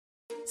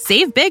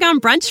Save big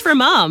on brunch for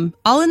mom,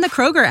 all in the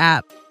Kroger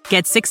app.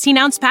 Get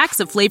 16-ounce packs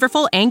of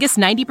flavorful Angus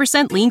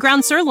 90% lean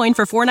ground sirloin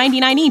for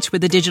 $4.99 each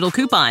with a digital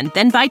coupon.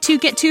 Then buy 2,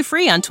 get 2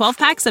 free on 12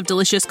 packs of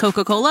delicious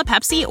Coca-Cola,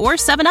 Pepsi, or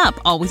 7-Up,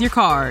 all with your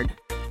card.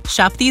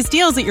 Shop these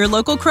deals at your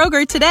local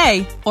Kroger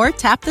today, or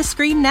tap the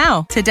screen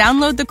now to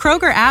download the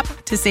Kroger app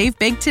to save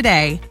big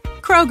today.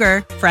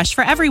 Kroger, fresh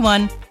for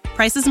everyone.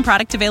 Prices and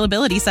product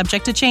availability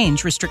subject to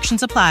change.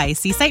 Restrictions apply.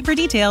 See site for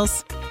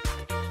details.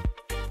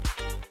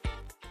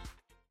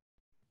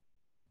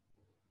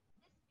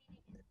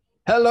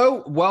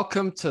 Hello,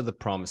 welcome to the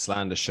Promised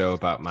Land, a show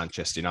about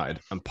Manchester United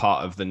and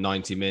part of the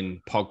 90 Min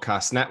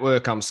podcast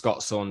network. I'm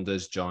Scott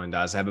Saunders, joined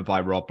as ever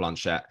by Rob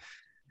Blanchette.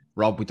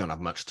 Rob, we don't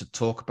have much to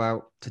talk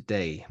about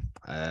today.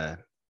 Not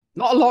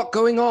a lot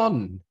going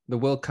on. The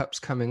World Cup's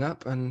coming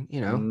up and,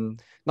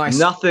 nice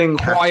nothing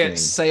quiet happening.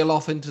 Sail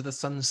off into the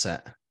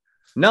sunset.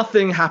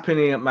 Nothing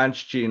happening at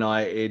Manchester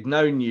United.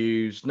 No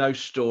news, no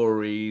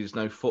stories,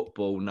 no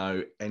football,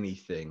 no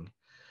anything.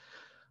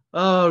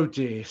 Oh,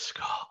 dear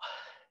Scott.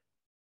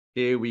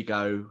 Here we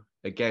go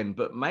again,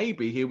 but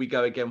maybe here we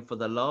go again for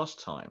the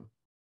last time.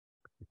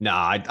 No,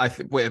 I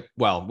think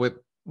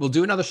we'll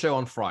do another show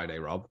on Friday,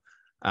 Rob.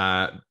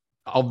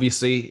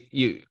 Obviously,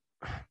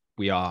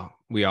 we are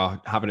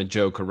having a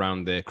joke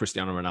around there.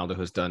 Cristiano Ronaldo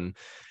has done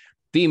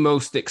the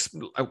most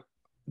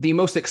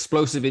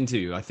explosive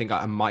interview I think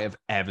I might have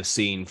ever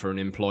seen for an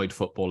employed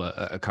footballer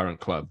at a current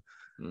club.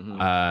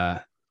 Mm-hmm.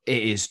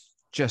 It is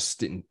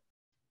just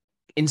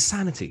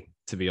insanity,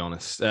 to be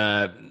honest.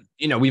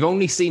 We've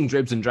only seen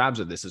dribs and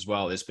drabs of this as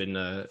well. There's been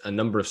a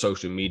number of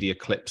social media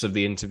clips of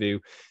the interview,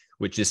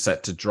 which is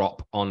set to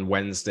drop on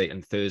Wednesday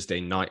and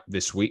Thursday night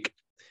this week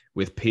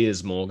with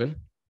Piers Morgan.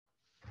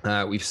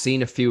 We've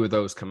seen a few of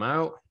those come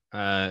out,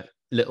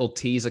 little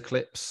teaser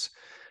clips.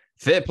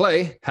 Fair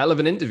play, hell of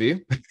an interview.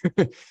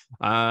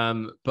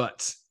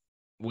 But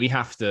we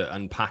have to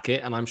unpack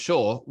it, and I'm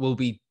sure we'll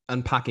be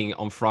unpacking it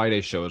on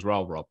Friday's show as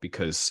well, Rob,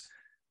 because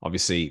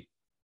obviously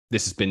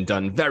this has been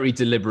done very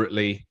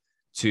deliberately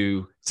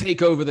to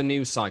take over the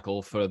news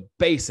cycle for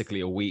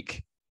basically a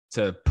week,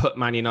 to put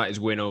Man United's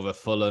win over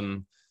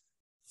Fulham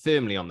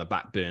firmly on the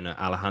back burner.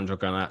 Alejandro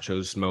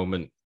Garnacho's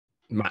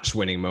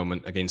match-winning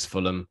moment against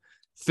Fulham,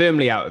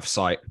 firmly out of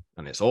sight,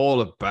 and it's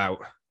all about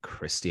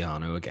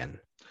Cristiano again.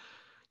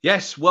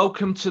 Yes,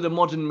 welcome to the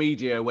modern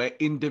media where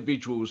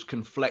individuals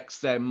can flex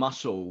their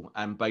muscle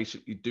and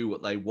basically do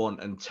what they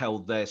want and tell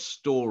their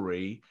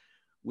story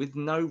with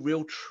no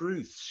real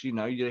truths.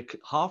 You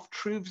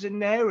half-truths in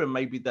there and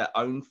maybe their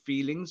own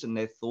feelings and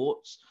their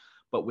thoughts,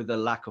 but with a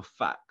lack of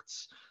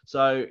facts.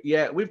 So,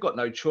 yeah, we've got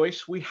no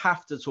choice. We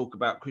have to talk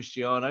about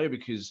Cristiano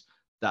because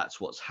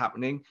that's what's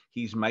happening.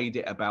 He's made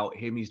it about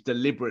him. He's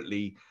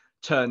deliberately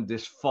turned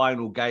this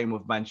final game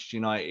of Manchester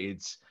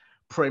United's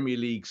Premier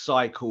League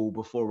cycle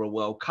before a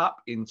World Cup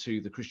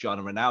into the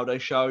Cristiano Ronaldo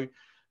show.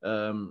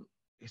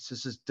 It's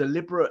just as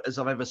deliberate as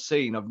I've ever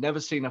seen. I've never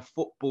seen a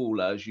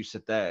footballer, as you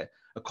said there,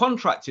 a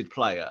contracted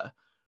player,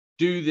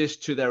 do this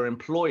to their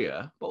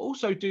employer, but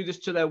also do this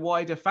to their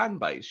wider fan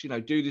base.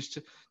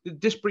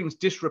 This brings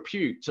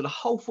disrepute to the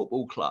whole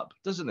football club,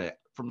 doesn't it?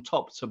 From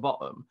top to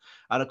bottom.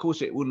 And of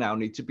course, it will now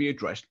need to be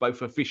addressed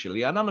both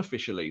officially and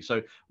unofficially.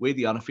 So we're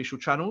the unofficial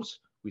channels.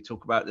 We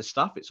talk about this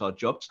stuff. It's our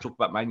job to talk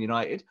about Man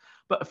United.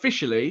 But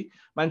officially,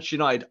 Manchester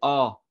United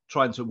are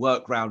trying to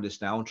work around this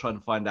now and trying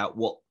to find out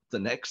what the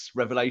next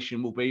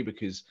revelation will be,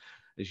 because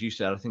as you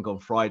said, I think on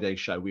Friday's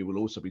show, we will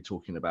also be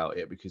talking about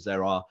it because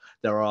there are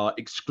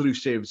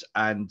exclusives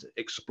and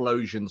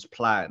explosions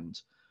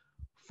planned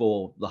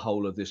for the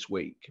whole of this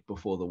week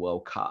before the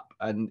World Cup.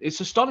 And it's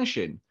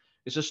astonishing.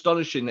 It's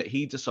astonishing that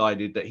he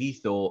decided that he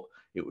thought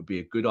it would be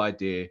a good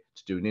idea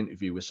to do an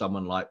interview with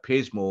someone like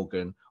Piers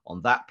Morgan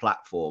on that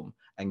platform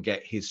and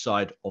get his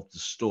side of the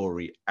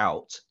story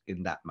out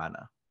in that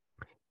manner.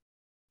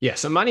 Yeah,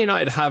 so Man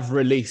United have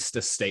released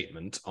a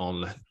statement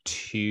on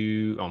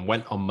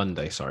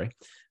Monday,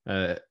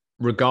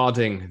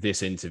 regarding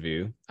this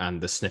interview and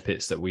the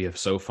snippets that we have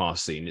so far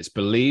seen. It's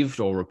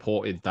believed or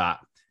reported that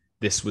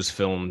this was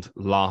filmed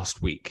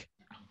last week.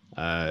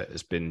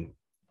 It's been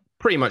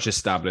pretty much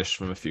established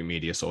from a few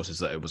media sources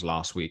that it was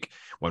last week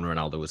when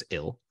Ronaldo was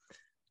ill.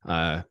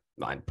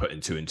 I'm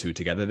putting 2 and 2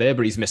 together there,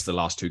 but he's missed the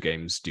last 2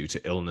 games due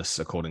to illness,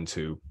 according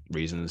to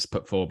reasons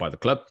put forward by the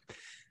club.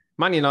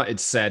 Man United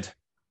said,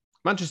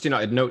 Manchester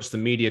United notes the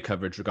media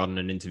coverage regarding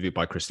an interview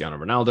by Cristiano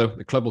Ronaldo.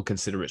 The club will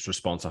consider its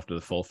response after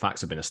the full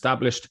facts have been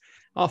established.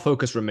 Our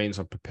focus remains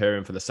on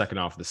preparing for the second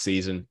half of the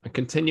season and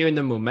continuing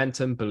the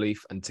momentum,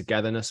 belief, and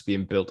togetherness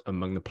being built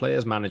among the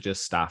players,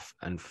 managers, staff,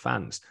 and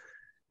fans,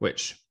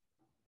 which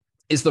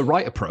is the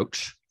right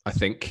approach, I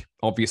think.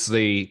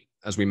 Obviously,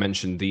 as we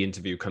mentioned, the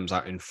interview comes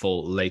out in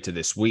full later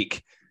this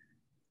week.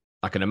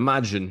 I can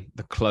imagine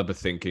the club are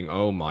thinking,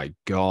 oh my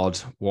God,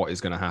 what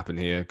is going to happen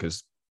here?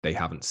 Because they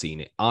haven't seen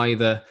it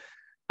either.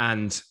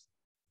 And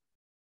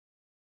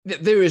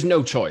there is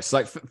no choice.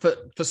 Like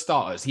for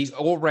starters, he's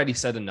already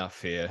said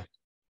enough here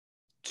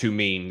to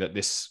mean that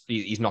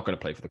he's not going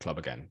to play for the club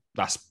again.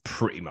 That's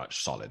pretty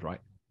much solid, right?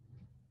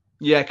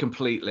 Yeah,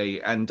 completely.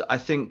 And I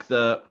think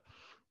that,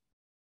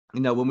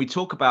 when we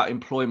talk about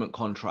employment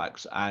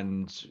contracts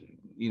and,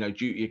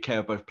 duty of care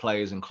of both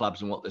players and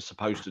clubs and what they're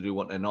supposed to do,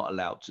 what they're not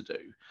allowed to do,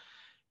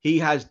 he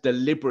has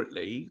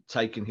deliberately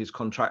taken his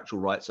contractual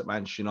rights at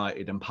Manchester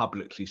United and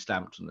publicly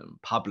stamped on them,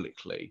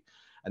 publicly.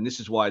 And this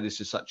is why this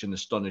is such an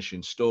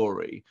astonishing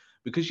story.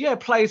 Because,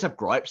 players have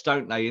gripes,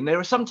 don't they? And there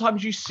are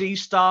sometimes you see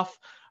stuff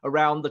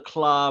around the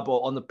club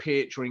or on the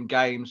pitch or in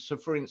games. So,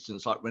 for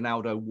instance, like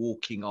Ronaldo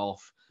walking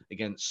off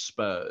against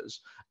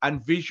Spurs.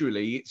 And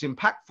visually, it's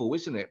impactful,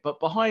 isn't it? But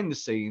behind the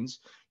scenes,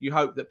 you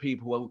hope that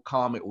people will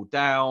calm it all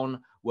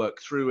down, work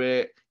through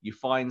it. You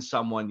find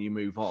someone, you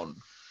move on.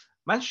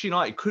 Manchester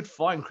United could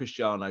fine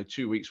Cristiano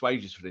 2 weeks'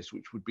 wages for this,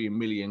 which would be £1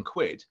 million.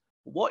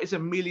 What is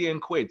 £1 million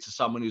to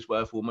someone who's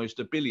worth almost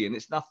 £1 billion?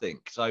 It's nothing.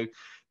 So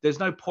there's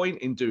no point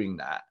in doing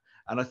that.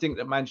 And I think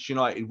that Manchester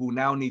United will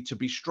now need to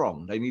be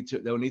strong.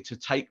 They'll need to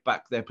take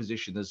back their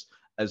position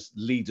as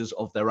leaders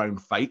of their own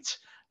fate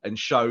and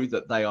show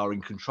that they are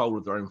in control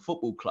of their own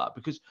football club.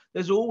 Because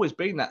there's always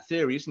been that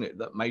theory, isn't it,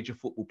 that major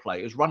football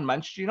players run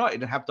Manchester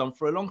United and have done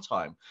for a long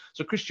time.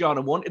 So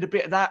Cristiano wanted a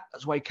bit of that.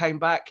 That's why he came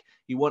back.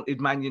 He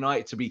wanted Man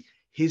United to be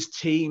his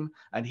team,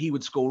 and he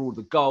would score all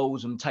the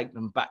goals and take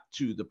them back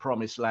to the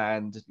promised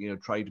land,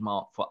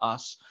 trademark for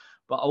us.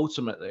 But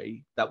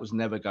ultimately, that was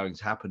never going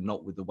to happen,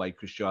 not with the way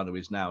Cristiano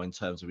is now in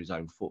terms of his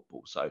own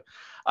football. So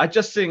I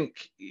just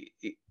think,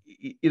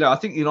 I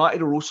think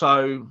United are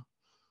also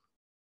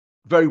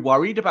very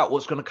worried about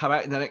what's going to come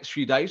out in the next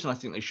few days. And I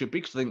think they should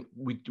be, because I think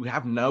we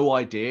have no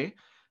idea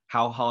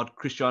how hard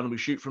Cristiano will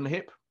shoot from the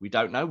hip. We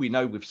don't know. We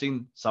know we've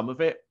seen some of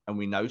it and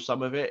we know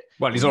some of it.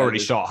 Well, he's already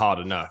shot hard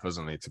enough,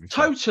 hasn't he? To be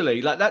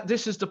totally fair. Like that.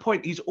 This is the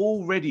point. He's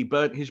already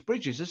burnt his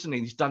bridges, isn't he?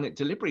 He's done it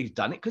deliberately. He's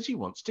done it because he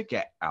wants to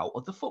get out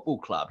of the football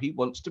club. He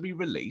wants to be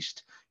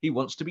released. He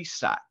wants to be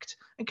sacked.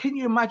 And can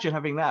you imagine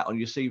having that on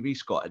your CV,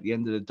 Scott, at the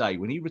end of the day,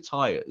 when he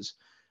retires?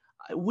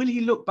 Will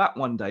he look back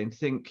one day and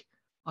think,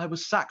 I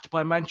was sacked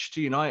by Manchester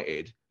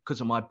United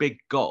because of my big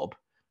gob?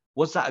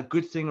 Was that a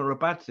good thing or a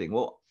bad thing?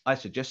 Well, I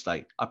suggest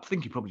I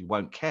think he probably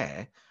won't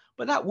care,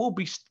 but that will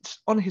be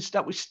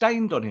that was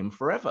stained on him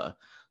forever.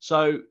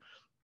 So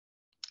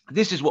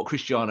this is what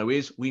Cristiano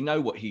is. We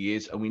know what he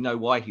is, and we know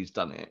why he's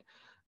done it.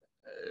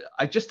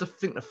 I just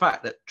think the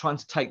fact that trying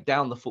to take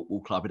down the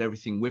football club and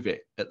everything with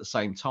it at the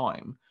same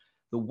time,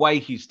 the way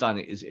he's done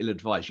it is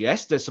ill-advised.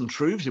 Yes, there's some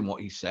truths in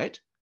what he said,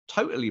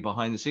 totally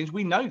behind the scenes.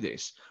 We know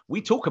this.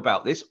 We talk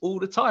about this all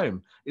the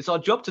time. It's our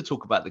job to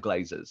talk about the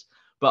Glazers.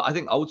 But I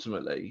think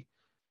ultimately,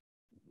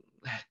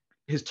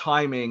 his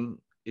timing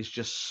is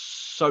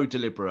just so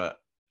deliberate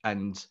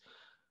and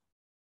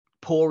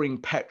pouring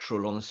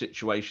petrol on a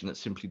situation that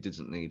simply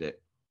doesn't need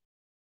it.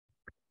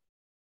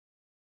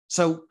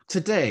 So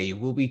today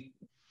we'll be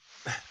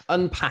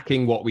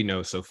unpacking what we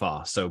know so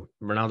far. So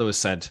Ronaldo has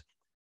said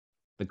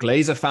the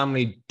Glazer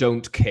family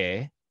don't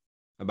care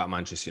about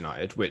Manchester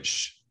United,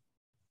 which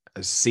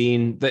has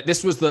seen that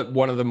this was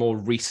one of the more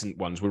recent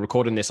ones. We're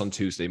recording this on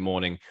Tuesday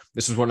morning.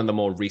 This was one of the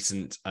more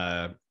recent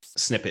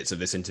snippets of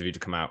this interview to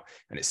come out,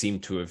 and it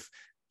seemed to have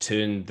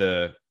turned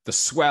the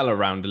swell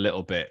around a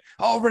little bit.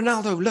 Oh,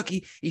 Ronaldo, look,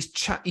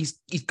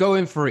 he's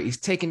going for it. He's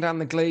taking down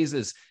the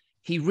Glazers.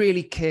 He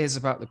really cares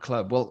about the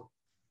club. Well,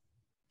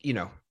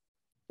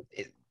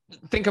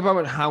 think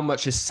about how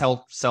much is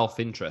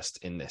self-interest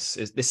in this.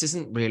 This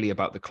isn't really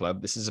about the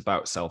club. This is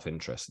about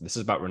self-interest. This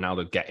is about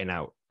Ronaldo getting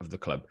out of the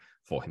club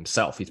for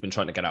himself. He's been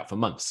trying to get out for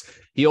months.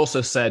 He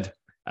also said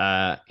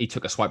he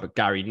took a swipe at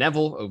Gary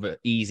Neville over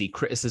easy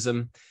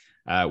criticism.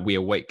 We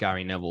await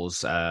Gary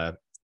Neville's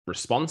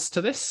response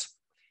to this.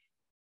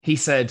 He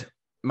said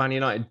Man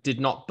United did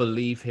not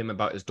believe him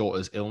about his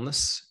daughter's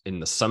illness in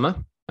the summer,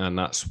 and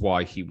that's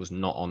why he was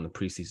not on the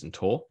preseason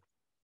tour.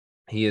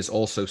 He has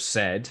also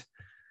said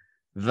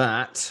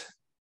that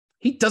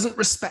he doesn't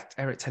respect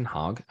Erik Ten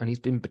Hag, and he's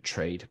been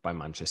betrayed by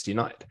Manchester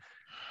United,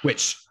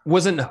 which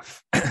was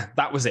enough.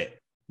 That was it.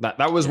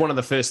 That was one of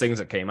the first things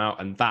that came out,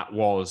 and that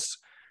was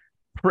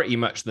pretty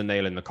much the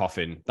nail in the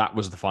coffin. That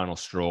was the final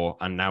straw,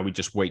 and now we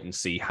just wait and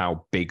see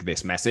how big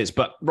this mess is.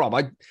 But Rob,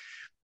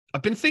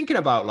 I've been thinking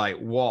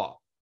about what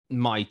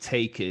my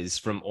take is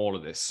from all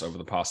of this over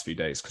the past few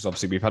days, because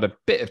obviously we've had a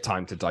bit of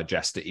time to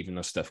digest it, even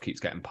though stuff keeps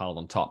getting piled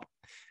on top.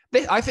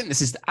 I think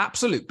this is the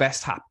absolute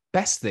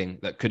best thing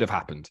that could have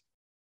happened.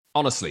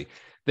 Honestly,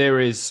 there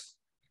is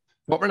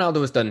what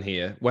Ronaldo has done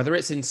here, whether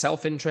it's in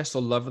self-interest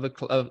or love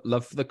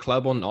for the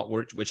club or not,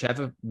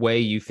 whichever way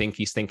you think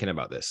he's thinking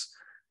about this.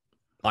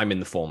 I'm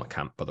in the former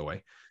camp, by the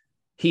way.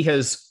 He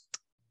has,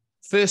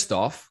 first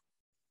off,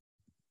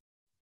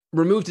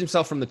 removed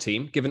himself from the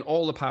team, given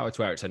all the power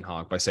to Erik Ten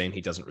Hag by saying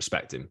he doesn't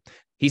respect him.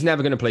 He's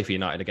never going to play for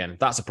United again.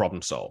 That's a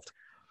problem solved.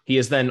 He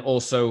has then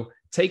also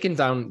taken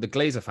down the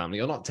Glazer family,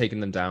 or not taken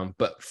them down,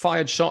 but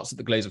fired shots at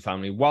the Glazer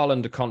family while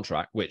under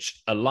contract,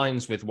 which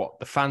aligns with what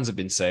the fans have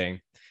been saying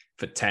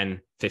for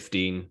 10,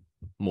 15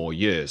 more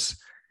years.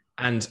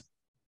 And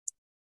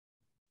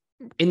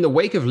in the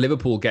wake of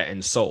Liverpool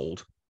getting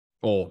sold,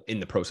 or in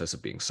the process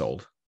of being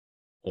sold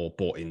or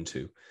bought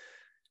into,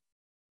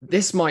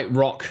 this might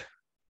rock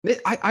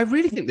I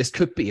really think this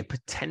could be a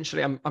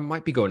potentially, I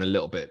might be going a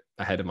little bit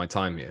ahead of my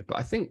time here, but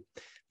I think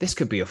this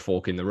could be a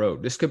fork in the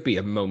road. This could be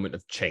a moment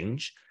of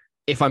change.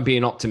 If I'm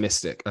being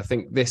optimistic, I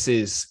think this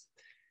is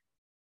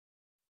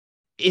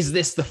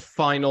this the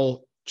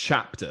final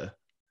chapter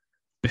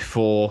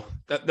before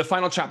the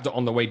final chapter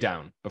on the way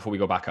down before we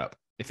go back up,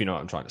 if you know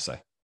what I'm trying to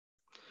say?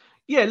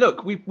 Yeah,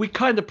 look, we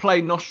kind of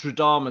play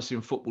Nostradamus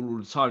in football all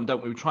the time,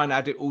 don't we? We try and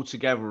add it all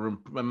together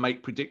and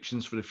make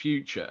predictions for the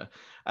future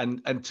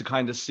and to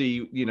kind of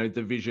see,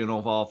 the vision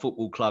of our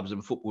football clubs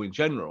and football in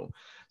general.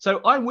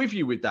 So I'm with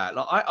you with that.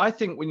 Like, I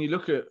think when you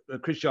look at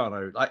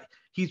Cristiano, like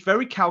he's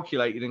very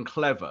calculated and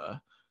clever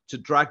to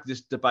drag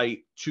this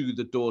debate to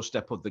the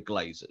doorstep of the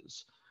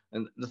Glazers.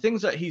 And the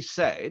things that he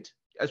said,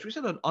 as we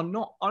said, are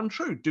not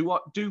untrue.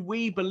 Do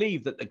we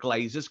believe that the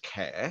Glazers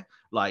care,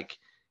 like,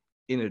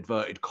 in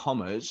inverted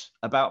commas,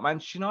 about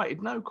Manchester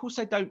United? No, of course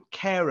they don't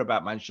care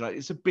about Manchester United.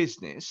 It's a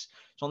business.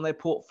 It's on their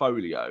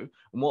portfolio.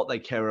 And what they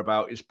care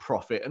about is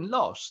profit and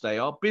loss. They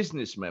are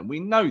businessmen. We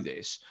know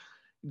this.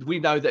 We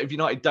know that if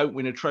United don't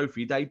win a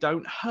trophy, they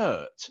don't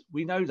hurt.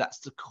 We know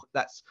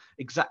that's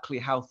exactly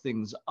how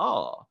things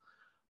are.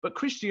 But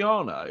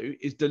Cristiano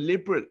is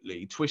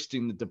deliberately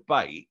twisting the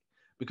debate,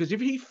 because if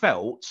he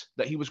felt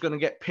that he was going to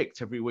get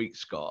picked every week,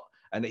 Scott,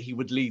 and that he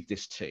would lead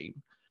this team,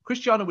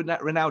 Cristiano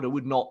Ronaldo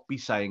would not be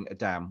saying a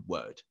damn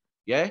word.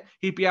 Yeah,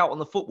 he'd be out on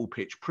the football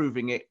pitch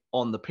proving it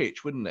on the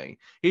pitch, wouldn't he?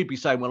 He'd be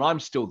saying, well, I'm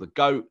still the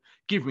GOAT.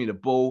 Give me the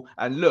ball.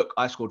 And look,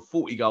 I scored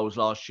 40 goals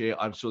last year.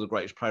 I'm still the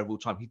greatest player of all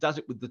time. He does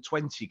it with the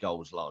 20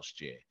 goals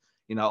last year.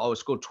 I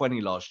scored 20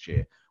 last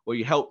year. Well,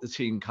 you helped the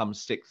team come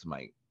sixth,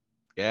 mate.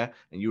 Yeah,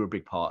 and you were a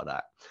big part of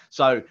that.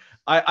 So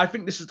I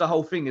think this is the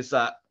whole thing, is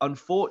that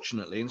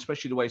unfortunately, and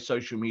especially the way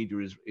social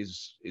media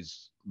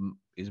is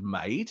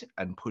made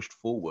and pushed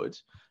forward,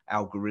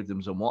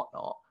 algorithms and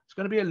whatnot, it's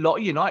going to be a lot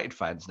of United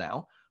fans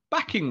now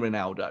backing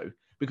Ronaldo,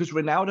 because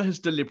Ronaldo has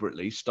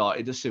deliberately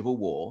started a civil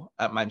war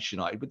at Manchester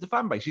United with the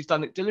fan base. He's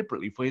done it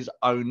deliberately for his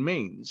own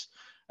means,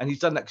 and he's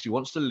done that because he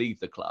wants to leave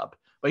the club.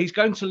 But he's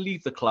going to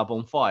leave the club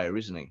on fire,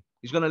 isn't he?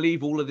 He's going to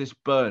leave all of this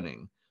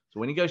burning. So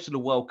when he goes to the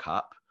World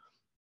Cup,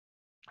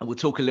 and we'll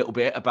talk a little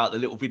bit about the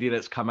little video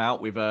that's come out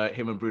with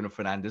him and Bruno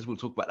Fernandes. We'll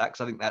talk about that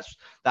because I think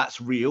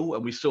that's real,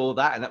 and we saw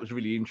that, and that was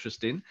really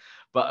interesting.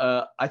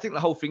 But I think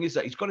the whole thing is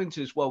that he's gone into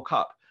this World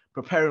Cup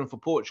preparing for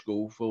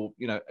Portugal for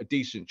a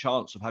decent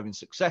chance of having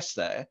success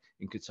there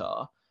in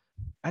Qatar,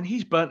 and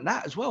he's burnt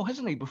that as well,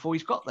 hasn't he? Before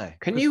he's got there.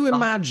 Can you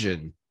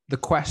imagine the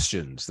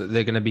questions that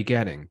they're going to be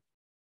getting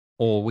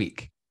all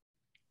week?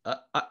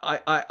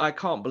 I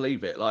can't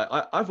believe it. Like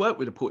I've worked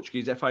with the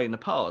Portuguese FA in the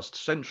past,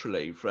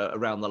 centrally, for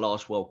around the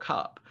last World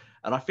Cup,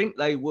 and I think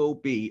they will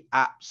be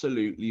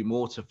absolutely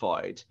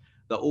mortified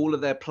that all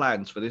of their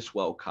plans for this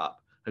World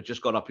Cup had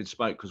just gone up in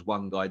smoke because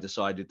one guy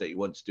decided that he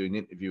wants to do an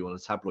interview on a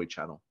tabloid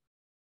channel,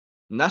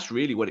 and that's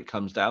really what it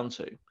comes down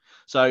to.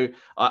 So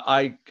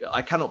I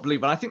cannot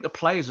believe, and I think the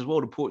players as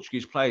well, the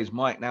Portuguese players,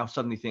 might now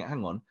suddenly think,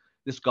 hang on,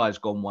 this guy's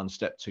gone one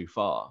step too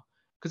far.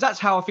 Because that's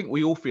how I think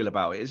we all feel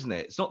about it, isn't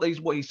it? It's not that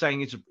what he's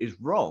saying is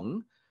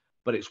wrong,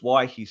 but it's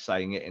why he's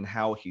saying it and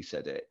how he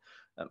said it.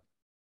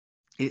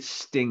 It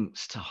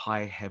stinks to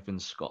high heaven,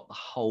 Scott. The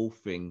whole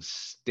thing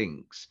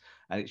stinks.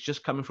 And it's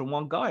just coming from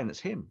one guy, and it's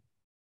him.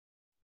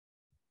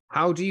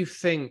 How do you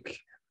think...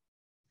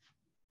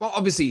 Well,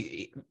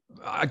 obviously,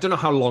 I don't know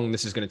how long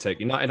this is going to take.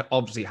 United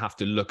obviously have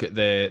to look at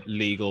their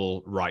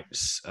legal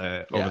rights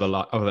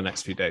over the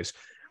next few days.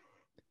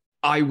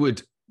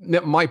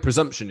 My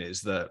presumption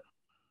is that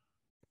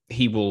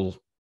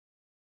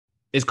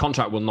his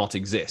contract will not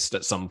exist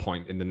at some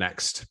point in the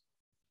next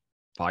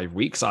 5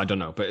 weeks. I don't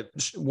know, but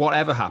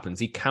whatever happens,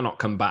 he cannot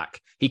come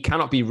back. He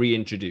cannot be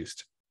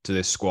reintroduced to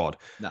this squad.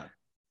 No.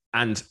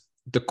 And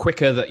the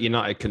quicker that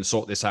United can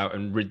sort this out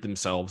and rid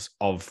themselves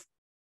of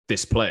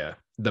this player,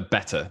 the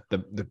better,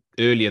 the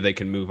earlier they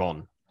can move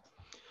on.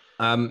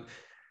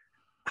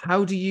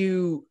 How do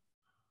you,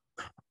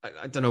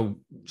 I don't know,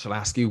 shall I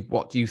ask you,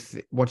 what do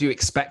you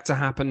expect to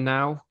happen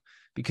now?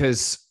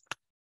 Because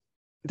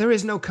there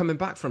is no coming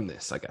back from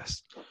this, I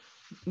guess.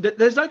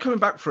 There's no coming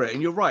back for it.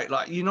 And you're right.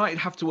 Like, United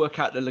have to work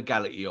out the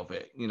legality of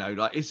it.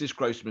 Like, is this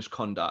gross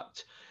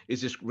misconduct?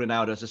 Is this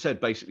Ronaldo, as I said,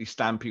 basically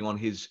stamping on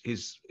his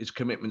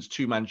commitments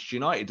to Manchester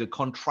United, the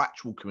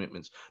contractual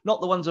commitments,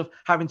 not the ones of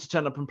having to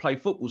turn up and play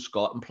football,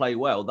 Scott, and play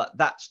well.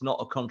 That's not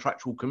a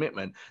contractual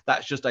commitment.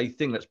 That's just a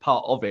thing that's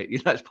part of it.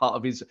 It's part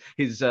of his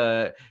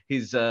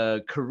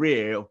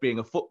career of being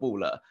a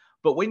footballer.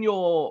 But when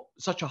you're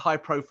such a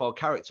high-profile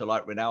character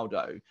like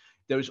Ronaldo,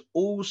 there's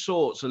all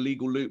sorts of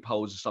legal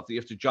loopholes and stuff that you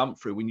have to jump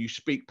through when you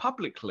speak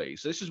publicly.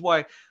 So this is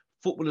why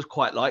footballers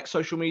quite like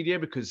social media,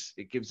 because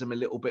it gives them a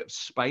little bit of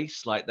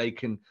space. Like, they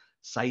can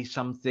say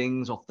some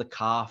things off the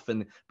cuff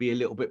and be a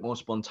little bit more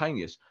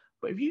spontaneous.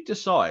 But if you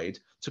decide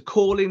to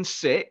call in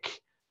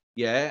sick,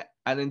 and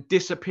then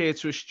disappear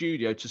to a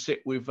studio to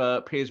sit with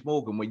Piers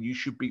Morgan when you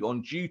should be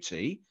on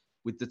duty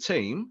with the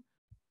team,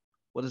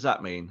 what does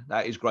that mean?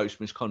 That is gross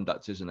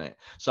misconduct, isn't it?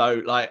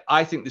 So,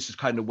 I think this is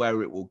kind of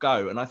where it will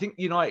go. And I think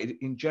United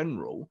in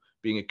general,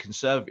 being a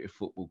conservative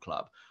football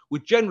club,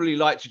 would generally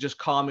like to just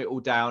calm it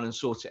all down and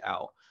sort it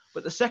out.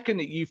 But the second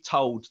that you've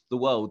told the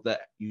world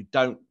that you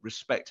don't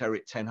respect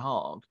Erik Ten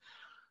Hag,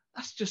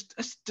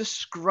 that's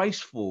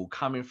disgraceful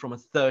coming from a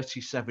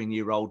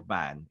 37-year-old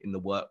man in the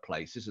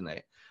workplace, isn't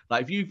it?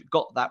 Like, if you've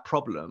got that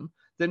problem,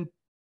 then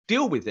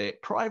deal with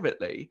it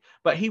privately.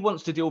 But he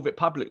wants to deal with it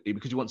publicly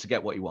because he wants to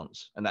get what he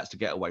wants, and that's to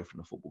get away from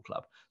the football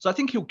club. So I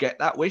think he'll get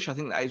that wish. I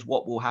think that is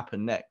what will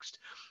happen next.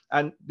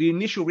 And the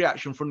initial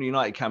reaction from the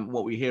United camp,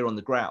 what we hear on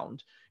the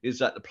ground, is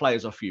that the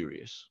players are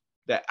furious.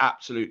 They're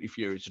absolutely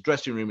furious. The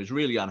dressing room is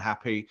really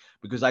unhappy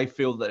because they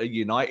feel that they're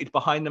united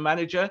behind the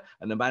manager,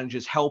 and the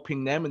manager's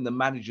helping them. And the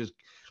manager's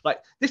like,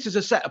 this is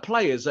a set of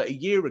players that a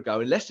year ago,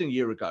 less than a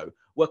year ago,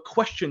 were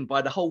questioned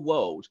by the whole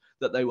world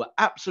that they were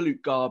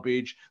absolute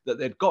garbage, that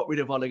they'd got rid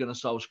of Ole Gunnar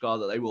Solskjaer,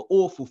 that they were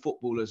awful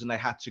footballers and they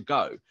had to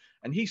go.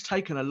 And he's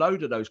taken a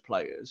load of those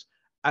players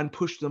and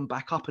pushed them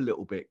back up a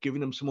little bit,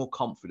 giving them some more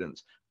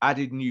confidence,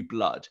 added new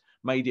blood,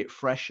 made it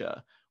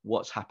fresher.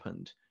 What's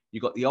happened?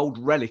 You got the old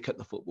relic at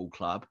the football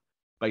club,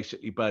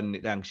 basically burning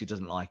it down because he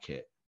doesn't like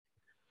it.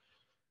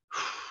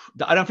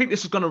 I don't think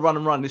this is going to run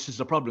and run. This is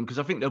the problem, because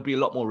I think there'll be a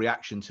lot more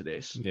reaction to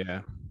this.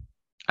 Yeah.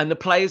 And the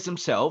players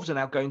themselves are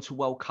now going to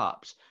World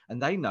Cups,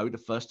 and they know the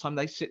first time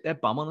they sit their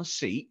bum on a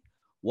seat,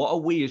 what are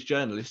we as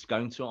journalists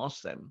going to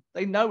ask them?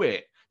 They know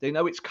it. They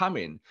know it's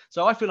coming.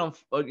 So I feel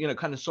I'm,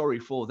 kind of sorry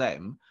for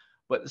them,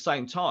 but at the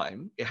same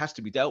time, it has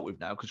to be dealt with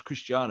now because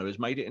Cristiano has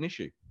made it an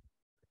issue.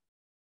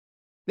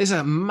 There's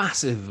a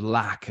massive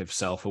lack of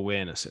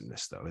self-awareness in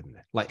this, though, isn't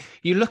there? Like,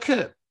 you look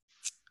at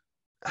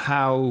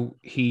how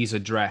he's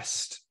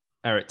addressed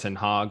Erik Ten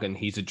Hag and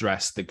he's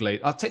addressed the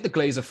Glazer. I'll take the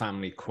Glazer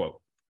family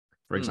quote,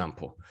 for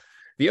example.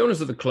 The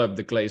owners of the club,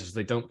 the Glazers,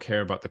 they don't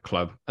care about the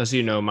club. As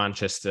you know,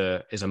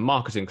 Manchester is a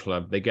marketing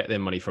club. They get their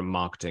money from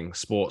marketing.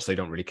 Sports, they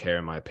don't really care,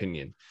 in my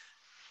opinion.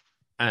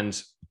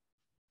 And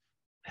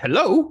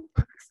hello?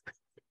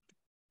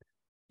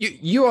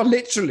 You are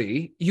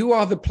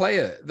the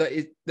player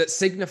that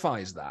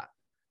signifies that.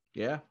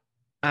 Yeah.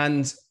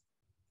 And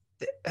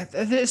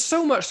there's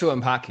so much to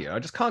unpack here. I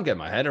just can't get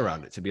my head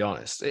around it, to be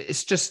honest.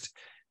 It's just,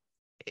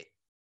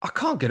 I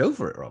can't get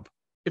over it, Rob.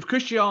 If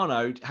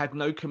Cristiano had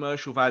no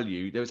commercial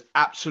value, there was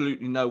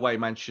absolutely no way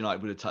Manchester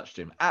United would have touched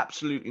him.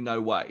 Absolutely no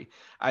way.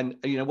 And,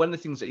 one of the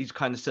things that he's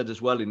kind of said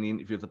as well in the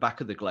interview at the back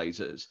of the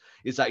Glazers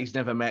is that he's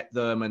never met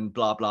them and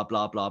blah, blah,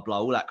 blah, blah, blah,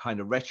 all that kind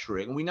of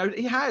rhetoric. And we know that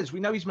he has. We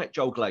know he's met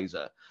Joel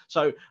Glazer.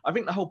 So I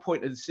think the whole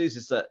point of this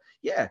is that,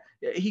 yeah,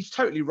 he's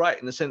totally right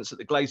in the sense that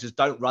the Glazers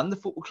don't run the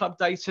football club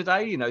day to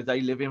day.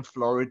 They live in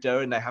Florida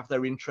and they have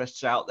their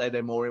interests out there.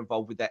 They're more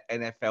involved with their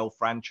NFL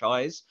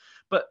franchise.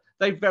 But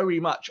they very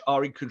much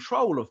are in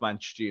control of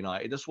Manchester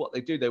United. That's what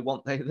they do. They're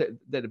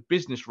the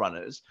business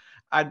runners.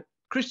 And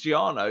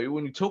Cristiano,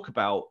 when you talk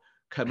about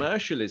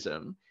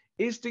commercialism,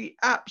 is the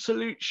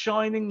absolute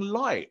shining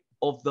light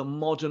of the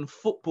modern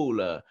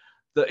footballer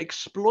that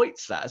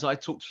exploits that. As I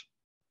talked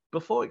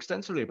before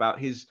extensively about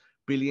his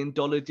 $1 billion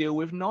deal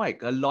with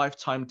Nike, a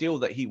lifetime deal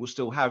that he will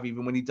still have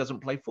even when he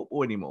doesn't play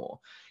football anymore.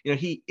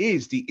 He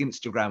is the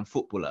Instagram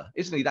footballer,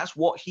 isn't he? That's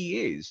what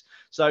he is.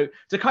 So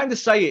to kind of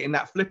say it in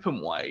that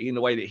flippant way, in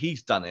the way that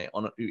he's done it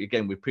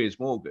again with Piers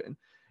Morgan,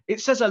 it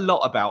says a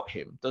lot about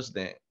him, doesn't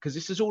it? Because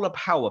this is all a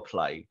power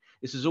play.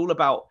 This is all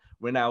about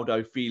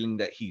Ronaldo feeling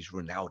that he's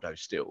Ronaldo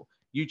still.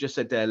 You just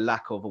said their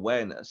lack of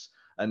awareness.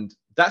 And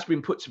that's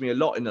been put to me a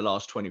lot in the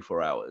last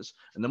 24 hours.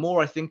 And the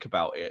more I think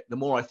about it, the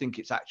more I think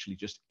it's actually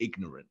just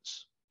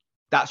ignorance.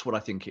 That's what I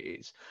think it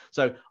is.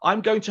 So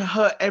I'm going to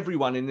hurt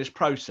everyone in this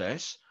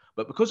process,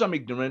 but because I'm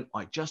ignorant,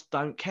 I just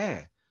don't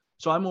care.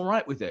 So I'm all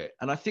right with it.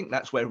 And I think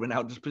that's where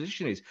Ronaldo's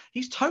position is.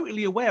 He's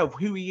totally aware of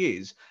who he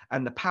is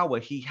and the power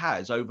he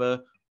has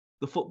over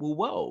the football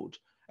world.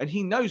 And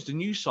he knows the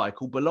news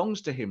cycle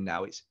belongs to him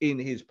now. It's in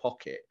his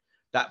pocket.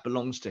 That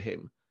belongs to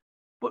him.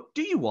 But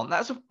do you want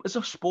that as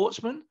a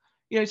sportsman?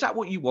 Is that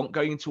what you want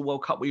going into a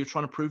World Cup where you're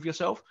trying to prove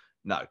yourself?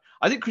 No.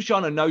 I think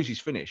Cristiano knows he's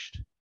finished.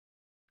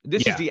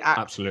 This is the act.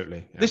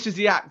 Absolutely. Yeah. This is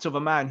the act of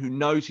a man who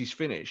knows he's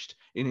finished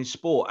in his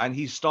sport, and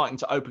he's starting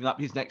to open up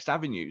his next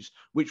avenues,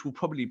 which will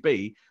probably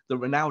be the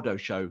Ronaldo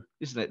show,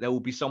 isn't it? There will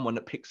be someone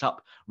that picks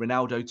up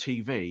Ronaldo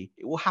TV.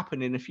 It will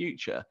happen in the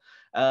future.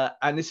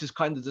 And this is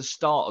kind of the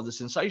start of the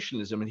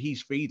sensationalism, and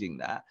he's feeding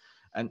that.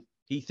 And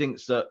he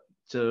thinks that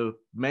to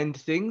mend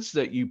things,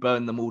 that you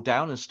burn them all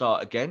down and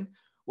start again.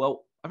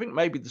 Well, I think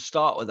maybe the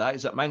start of that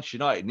is that Manchester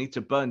United need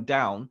to burn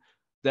down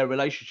their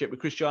relationship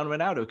with Cristiano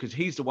Ronaldo, because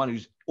he's the one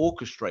who's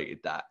orchestrated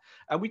that.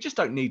 And we just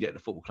don't need it at the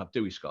football club,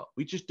 do we, Scott?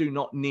 We just do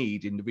not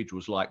need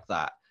individuals like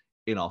that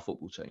in our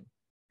football team.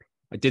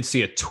 I did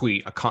see a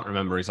tweet. I can't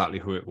remember exactly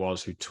who it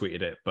was who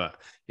tweeted it, but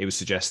it was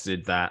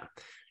suggested that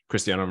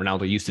Cristiano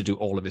Ronaldo used to do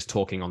all of his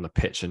talking on the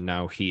pitch, and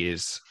now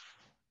he's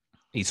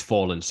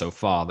fallen so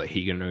far that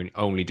he can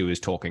only do his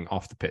talking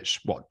off the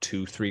pitch.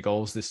 2-3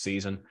 goals this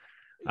season?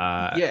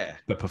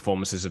 The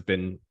performances have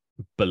been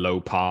below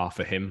par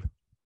for him.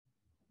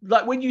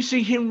 Like when you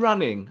see him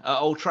running at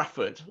Old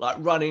Trafford, like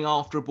running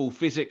after a ball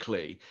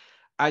physically,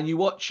 and you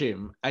watch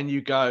him and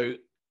you go,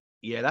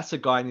 yeah, that's a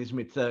guy in his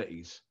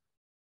mid-30s.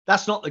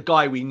 That's not the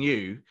guy we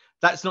knew.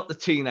 That's not the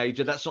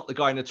teenager. That's not the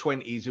guy in the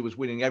 20s who was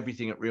winning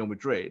everything at Real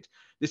Madrid.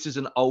 This is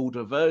an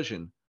older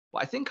version.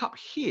 But I think up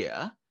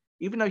here,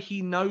 even though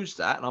he knows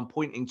that, and I'm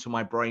pointing to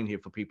my brain here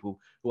for people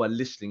who are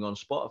listening on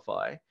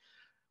Spotify,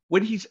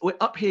 when he's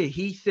up here,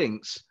 he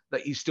thinks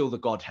that he's still the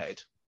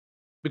Godhead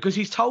because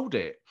he's told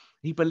it.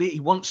 He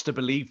wants to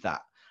believe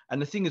that.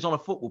 And the thing is, on a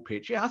football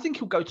pitch, yeah, I think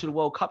he'll go to the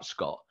World Cup,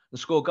 Scott, and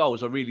score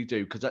goals. I really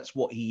do, because that's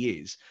what he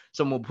is.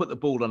 Someone will put the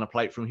ball on a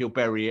plate for him, he'll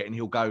bury it, and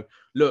he'll go,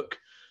 look,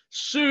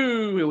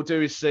 Sue, he'll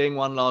do his thing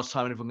one last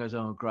time, and everyone goes,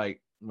 oh, great,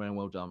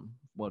 well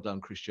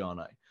done,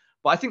 Cristiano.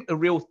 But I think the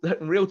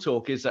real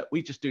talk is that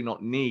we just do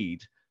not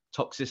need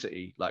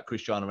toxicity like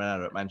Cristiano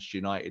Ronaldo at Manchester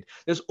United.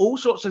 There's all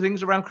sorts of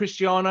things around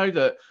Cristiano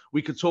that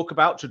we could talk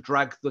about to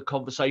drag the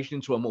conversation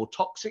into a more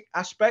toxic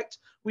aspect.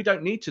 We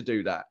don't need to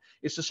do that.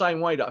 It's the same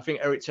way that I think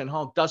Erik Ten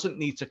Hag doesn't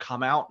need to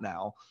come out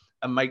now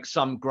and make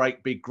some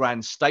great big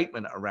grand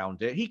statement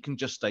around it. He can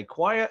just stay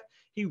quiet.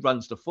 He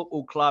runs the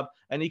football club,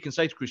 and he can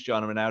say to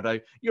Cristiano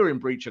Ronaldo, you're in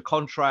breach of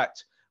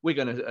contract. We're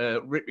going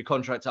to rip your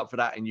contract up for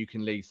that, and you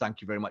can leave.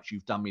 Thank you very much.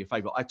 You've done me a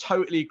favor. I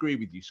totally agree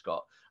with you,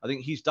 Scott. I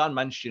think he's done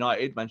Manchester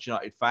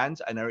United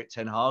fans and Erik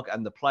Ten Hag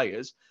and the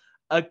players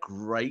a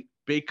great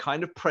big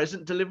kind of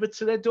present delivered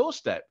to their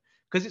doorstep,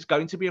 because it's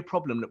going to be a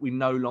problem that we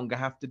no longer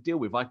have to deal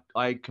with.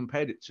 I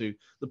compared it to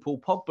the Paul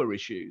Pogba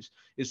issues.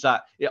 Is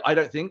that I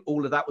don't think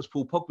all of that was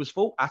Paul Pogba's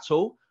fault at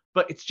all.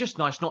 But it's just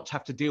nice not to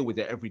have to deal with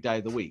it every day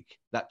of the week,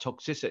 that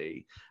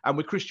toxicity. And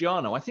with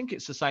Cristiano, I think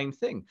it's the same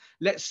thing.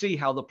 Let's see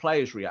how the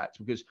players react,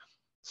 because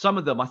some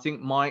of them, I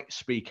think, might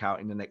speak out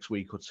in the next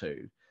week or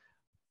two.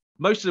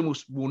 Most of them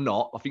will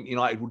not. I think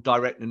United will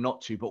direct them not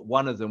to, but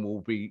one of them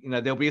will be,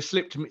 there'll be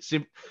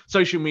a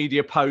social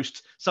media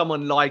post,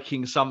 someone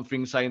liking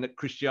something saying that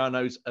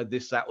Cristiano's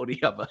this, that, or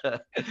the other.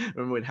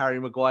 Remember when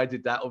Harry Maguire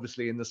did that,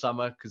 obviously, in the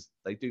summer, because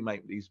they do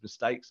make these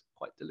mistakes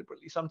quite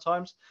deliberately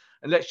sometimes.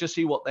 And let's just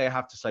see what they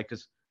have to say,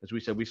 because, as we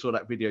said, we saw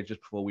that video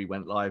just before we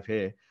went live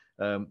here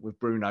with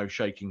Bruno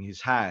shaking his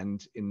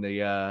hand in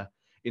the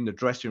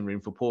dressing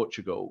room for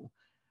Portugal.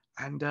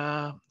 And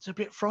it's a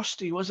bit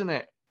frosty, wasn't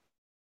it?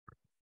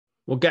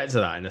 We'll get to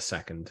that in a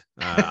second.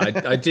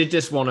 I did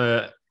just want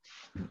to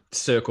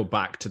circle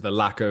back to the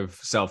lack of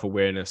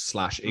self-awareness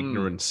 /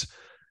 ignorance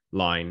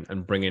line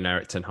and bring in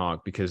Erik Ten Hag,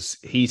 because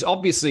he's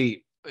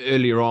obviously,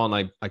 earlier on,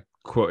 I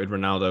quoted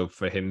Ronaldo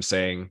for him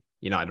saying,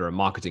 United are a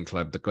marketing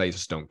club, the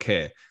Glazers don't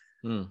care.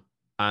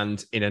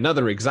 And in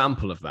another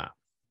example of that,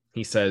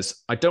 he says,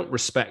 I don't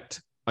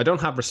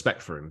have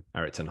respect for him,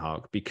 Erik Ten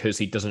Hag, because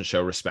he doesn't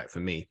show respect for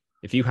me.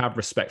 If you have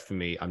respect for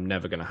me, I'm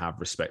never going to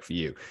have respect for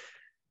you.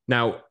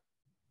 Now,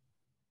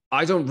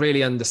 I don't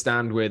really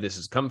understand where this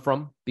has come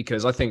from,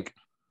 because I think,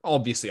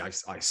 obviously, I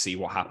see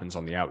what happens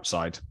on the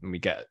outside, and we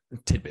get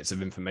tidbits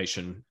of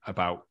information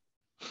about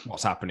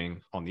what's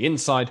happening on the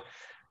inside.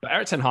 But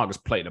Erik Ten Hag has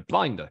played a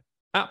blinder,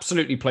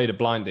 absolutely played a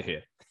blinder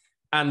here.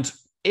 And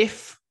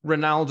if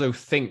Ronaldo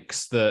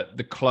thinks that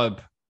the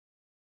club,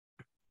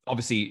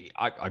 obviously,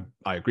 I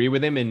agree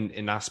with him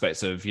in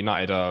aspects of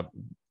United are,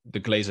 the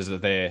Glazers are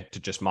there to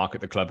just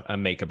market the club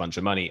and make a bunch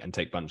of money and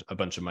take a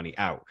bunch of money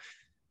out.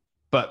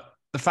 But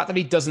the fact that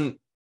he doesn't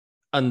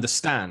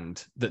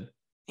understand that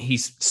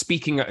he's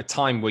speaking at a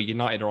time where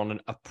United are on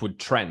an upward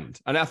trend.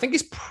 And I think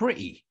it's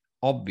pretty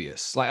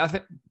obvious. Like, I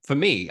think for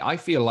me, I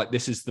feel like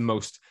this is the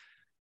most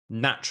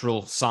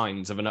natural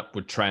signs of an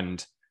upward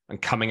trend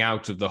and coming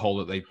out of the hole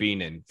that they've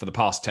been in for the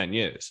past 10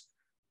 years.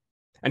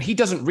 And he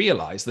doesn't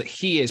realize that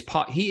he is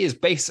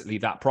basically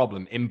that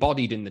problem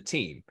embodied in the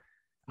team.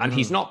 And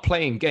he's not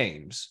playing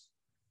games.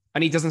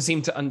 And he doesn't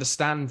seem to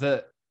understand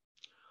that,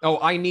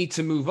 I need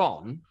to move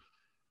on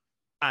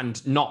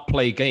and not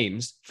play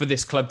games for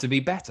this club to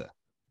be better.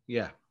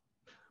 Yeah.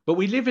 But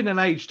we live in an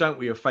age, don't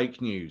we, of fake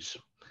news.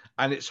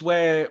 And it's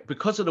where,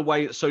 because of the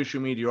way that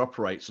social media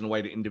operates and the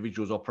way that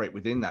individuals operate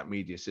within that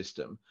media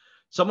system,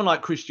 someone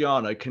like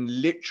Cristiano can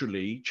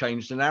literally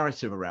change the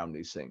narrative around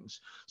these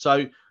things.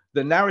 So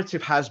the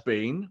narrative has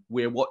been,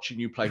 we're watching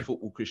you play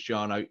football,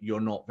 Cristiano, you're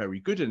not very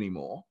good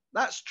anymore.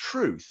 That's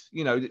truth.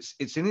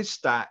 It's in his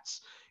stats.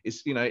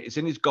 It's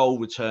in his goal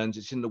returns.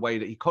 It's in the way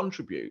that he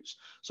contributes.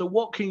 So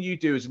what can you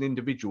do as an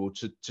individual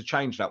to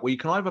change that? Well, you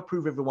can either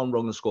prove everyone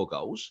wrong and score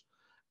goals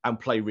and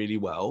play really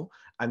well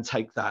and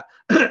take that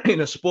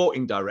in a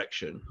sporting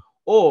direction,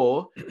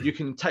 or you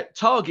can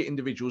target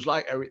individuals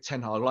like Erik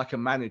Ten Hag, like a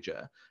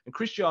manager. And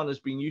Cristiano's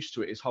been used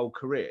to it his whole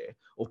career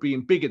of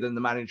being bigger than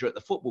the manager at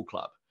the football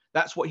club.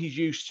 That's what he's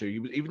used to. He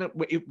was, even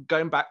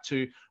going back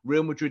to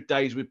Real Madrid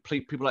days with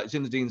people like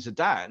Zinedine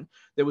Zidane,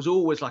 there was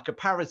always like a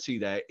parity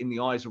there in the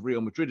eyes of Real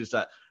Madrid, is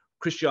that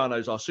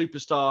Cristiano's our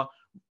superstar.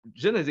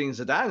 Zinedine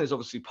Zidane is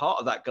obviously part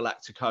of that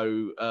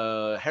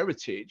Galactico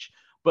heritage,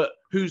 but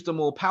who's the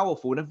more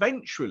powerful? And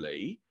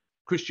eventually,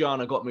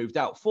 Cristiano got moved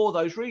out for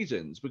those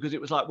reasons, because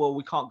it was like, well,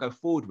 we can't go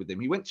forward with him.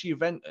 He went to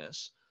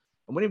Juventus,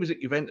 and when he was at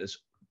Juventus,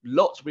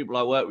 lots of people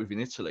I work with in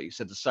Italy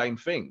said the same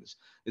things,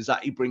 is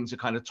that he brings a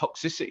kind of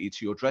toxicity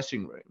to your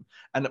dressing room,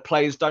 and that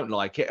players don't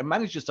like it and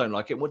managers don't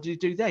like it. What did he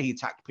do there? He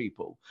attacked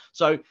people.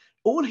 So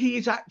all he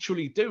is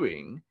actually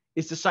doing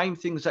It's the same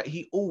things that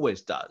he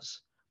always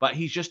does, but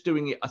he's just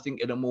doing it, I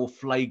think, in a more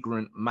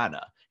flagrant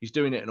manner. He's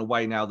doing it in a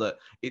way now that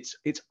it's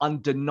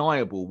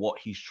undeniable what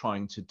he's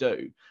trying to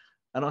do.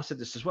 And I said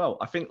this as well.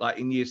 I think like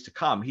in years to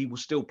come, he will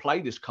still play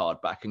this card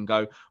back and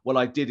go, well,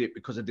 I did it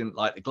because I didn't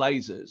like the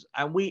Glazers.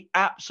 And we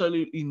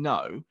absolutely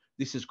know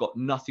this has got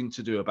nothing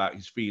to do about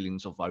his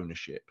feelings of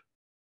ownership.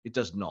 It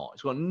does not.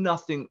 It's got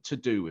nothing to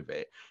do with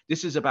it.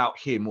 This is about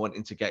him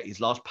wanting to get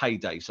his last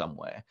payday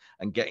somewhere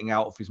and getting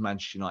out of his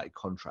Manchester United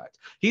contract.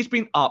 He's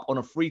been up on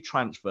a free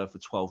transfer for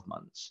 12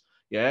 months.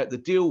 Yeah, the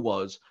deal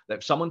was that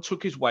if someone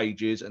took his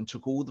wages and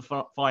took all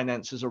the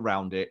finances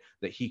around it,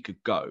 that he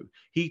could go.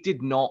 He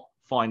did not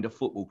find a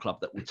football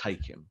club that would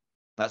take him.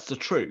 That's the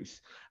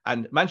truth.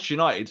 And Manchester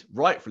United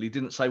rightfully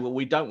didn't say, well,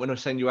 we don't want to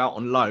send you out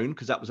on loan,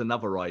 because that was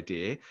another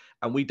idea.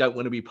 And we don't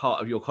want to be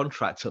part of your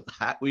contract at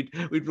that. We'd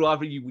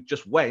rather you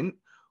just went,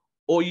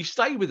 or you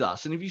stay with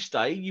us. And if you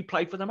stay, you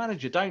play for the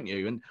manager, don't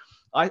you? And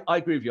I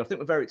agree with you. I think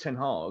with Eric Ten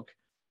Hag,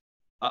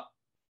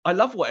 I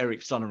love what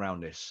Eric's done around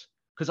this,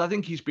 because I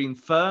think he's been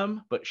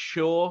firm but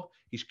sure.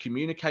 He's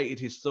communicated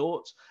his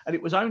thoughts. And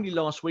it was only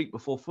last week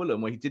before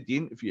Fulham where he did the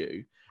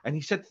interview, and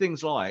he said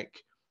things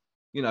like,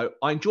 you know,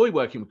 I enjoy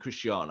working with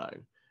Cristiano.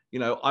 You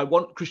know, I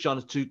want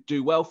Cristiano to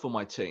do well for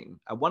my team.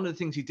 And one of the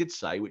things he did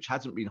say, which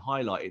hasn't been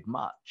highlighted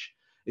much,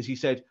 is he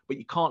said, but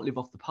you can't live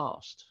off the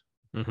past.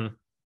 Mm-hmm.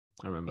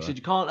 I remember. He said,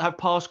 you can't have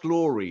past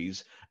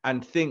glories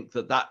and think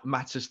that that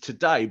matters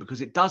today,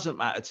 because it doesn't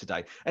matter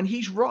today. And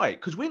he's right,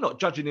 because we're not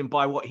judging him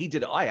by what he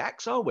did at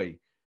Ajax, are we?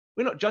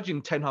 We're not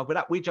judging Ten Hag by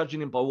that. We're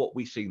judging him by what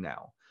we see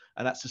now.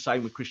 And that's the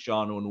same with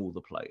Cristiano and all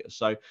the players.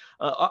 So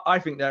I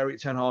think that Eric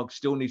Ten Hag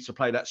still needs to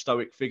play that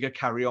stoic figure,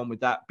 carry on with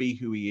that, be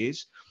who he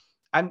is.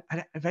 And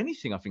if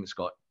anything, I think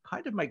Scott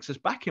kind of makes us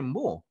back him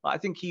more. I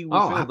think he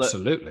will feel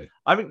absolutely.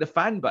 I think the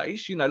fan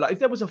base, you know, like if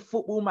there was a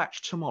football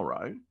match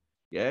tomorrow,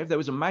 if there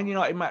was a Man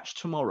United match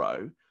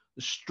tomorrow,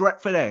 the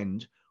Stretford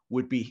End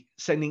would be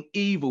sending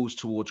evils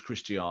towards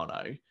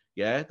Cristiano.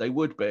 Yeah, they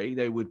would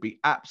be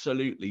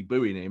absolutely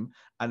booing him,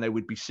 and they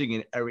would be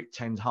singing Eric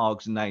Ten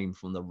Hag's name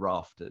from the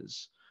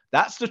rafters.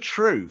 That's the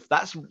truth.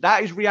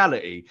 That is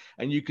reality.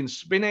 And you can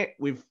spin it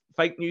with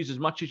fake news as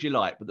much as you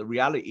like, but the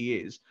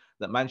reality is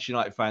that Manchester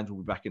United fans will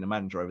be backing the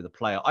manager over the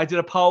player. I did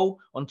a poll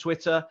on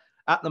Twitter.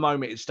 At the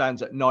moment, it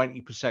stands at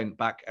 90%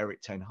 back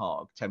Eric Ten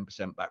Hag,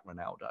 10% back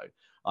Ronaldo.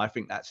 I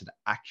think that's an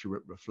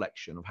accurate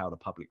reflection of how the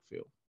public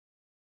feel.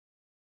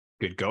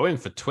 Good going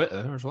for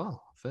Twitter as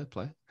well. Fair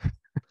play.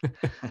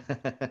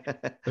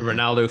 The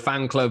Ronaldo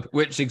fan club,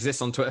 which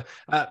exists on Twitter.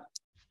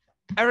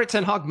 Eric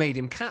Ten Hag made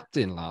him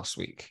captain last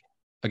week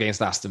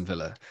against Aston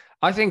Villa.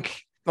 I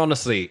think,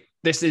 honestly,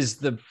 this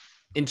is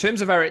in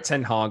terms of Eric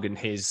Ten Hag and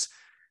his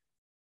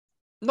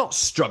not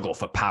struggle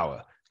for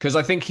power, because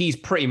I think he's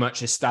pretty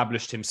much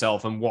established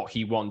himself and what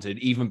he wanted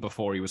even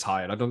before he was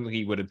hired. I don't think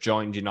he would have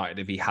joined United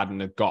if he hadn't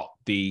have got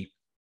the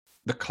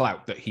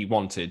clout that he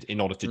wanted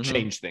in order to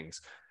change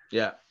things.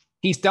 Yeah.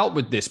 He's dealt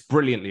with this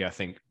brilliantly, I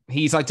think.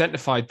 He's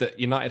identified that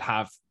United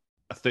have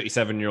a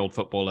 37-year-old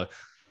footballer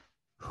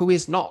who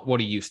is not what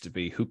he used to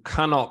be, who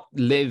cannot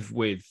live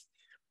with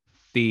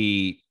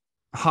the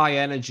high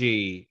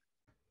energy,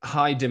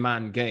 high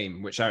demand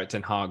game, which Eric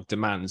Ten Hag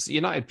demands.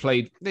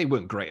 United they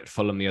weren't great at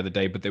Fulham the other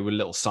day, but there were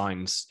little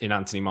signs in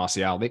Anthony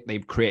Martial. They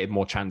created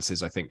more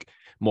chances, I think,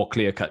 more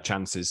clear-cut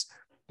chances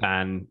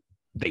than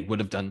they would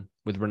have done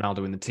with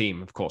Ronaldo in the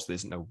team. Of course,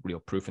 there's no real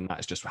proof in that.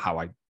 It's just how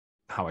I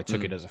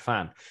took it as a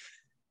fan.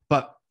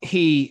 But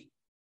he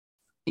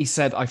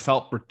said, I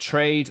felt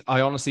betrayed.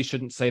 I honestly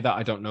shouldn't say that.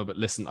 I don't know, but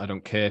listen, I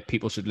don't care.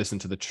 People should listen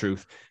to the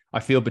truth. I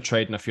feel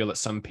betrayed, and I feel that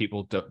some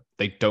people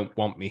don't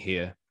want me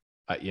here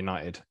at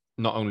United.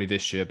 Not only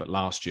this year, but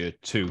last year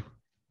too.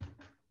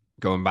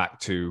 Going back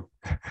to,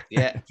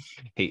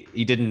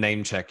 he didn't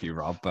name check you,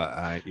 Rob,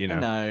 but you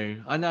know.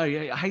 I know.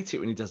 Yeah, I hate it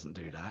when he doesn't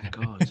do that.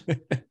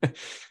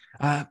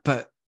 God.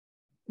 But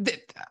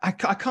I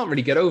can't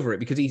really get over it,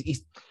 because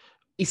he's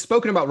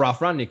spoken about Ralph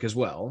Rangnick as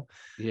well.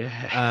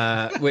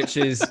 Yeah. Which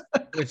is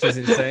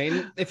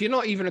insane. If you're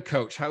not even a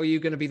coach, how are you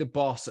going to be the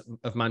boss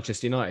of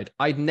Manchester United?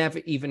 I'd never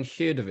even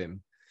heard of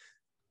him.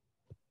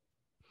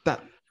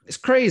 It's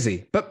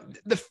crazy. But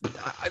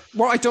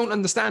what I don't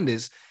understand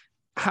is,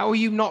 how are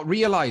you not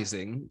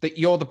realizing that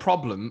you're the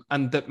problem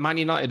and that Man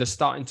United are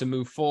starting to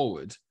move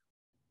forward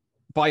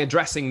by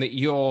addressing that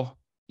you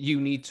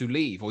need to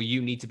leave, or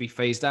you need to be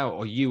phased out,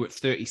 or you at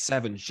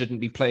 37 shouldn't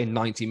be playing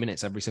 90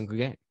 minutes every single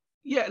game?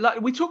 Yeah, like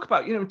we talk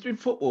about, in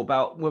football,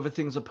 about whether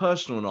things are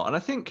personal or not. And I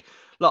think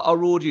like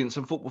our audience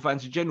and football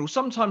fans in general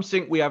sometimes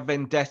think we have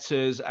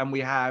vendettas and we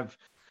have,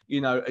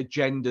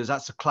 agendas.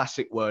 That's a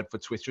classic word for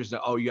Twitter, isn't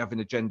it? Oh, you have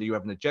an agenda, you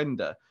have an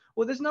agenda.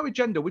 Well, there's no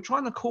agenda. We're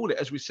trying to call it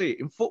as we see it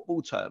in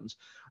football terms.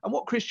 And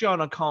what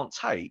Cristiano can't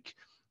take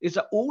is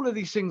that all of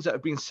these things that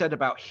have been said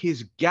about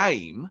his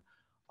game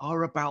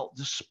are about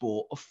the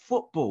sport of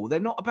football. They're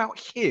not about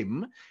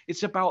him.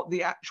 It's about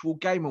the actual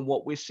game and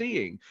what we're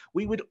seeing.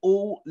 We would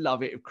all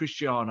love it if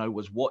Cristiano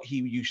was what he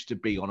used to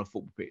be on a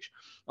football pitch.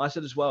 I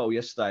said as well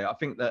yesterday, I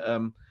think that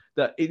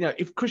that,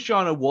 if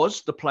Cristiano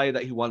was the player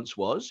that he once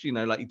was,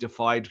 like he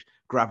defied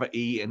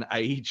gravity and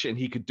age and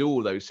he could do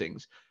all those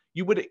things,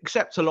 you would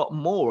accept a lot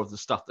more of the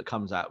stuff that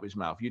comes out of his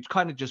mouth. You'd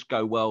kind of just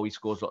go, well, he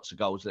scores lots of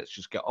goals. Let's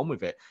just get on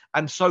with it.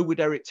 And so would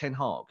Eric Ten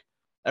Hag.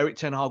 Eric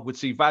Ten Hag would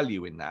see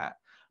value in that.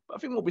 But I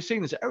think what we're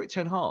seeing is that Eric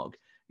Ten Hag,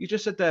 you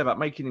just said there about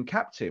making him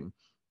captain.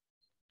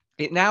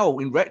 It now,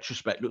 in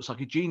retrospect, looks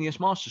like a genius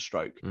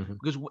masterstroke,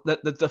 because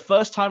the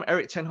first time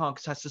Eric Ten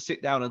Hag has to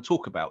sit down and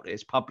talk about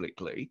this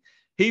publicly,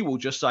 he will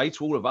just say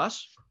to all of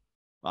us,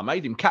 I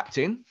made him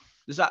captain.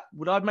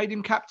 Would I have made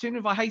him captain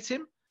if I hate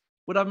him?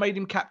 Would I have made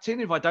him captain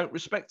if I don't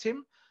respect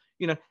him?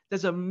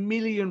 There's a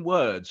million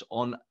words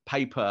on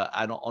paper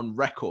and on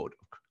record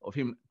of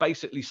him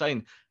basically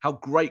saying how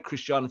great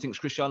Cristiano thinks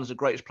Cristiano is the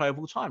greatest player of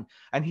all time.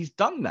 And he's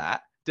done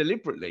that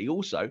deliberately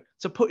also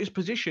to put his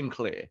position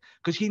clear,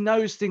 because he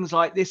knows things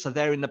like this are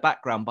there in the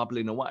background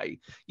bubbling away.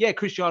 Yeah,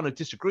 Cristiano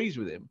disagrees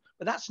with him,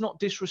 but that's not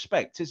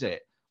disrespect, is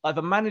it? If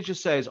a manager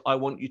says, I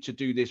want you to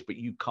do this, but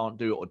you can't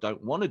do it or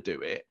don't want to do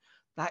it,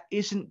 that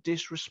isn't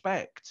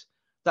disrespect.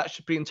 That's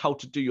just being told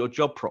to do your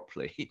job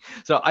properly.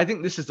 So I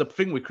think this is the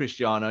thing with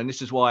Cristiano, and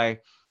this is why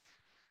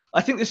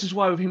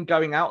with him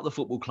going out of the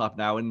football club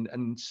now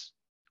and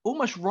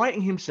almost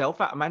writing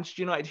himself out of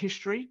Manchester United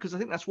history, because I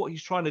think that's what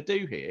he's trying to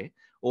do here,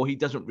 or he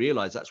doesn't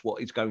realise that's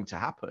what is going to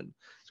happen.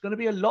 There's going to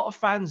be a lot of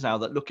fans now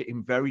that look at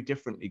him very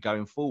differently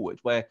going forward,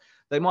 where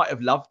they might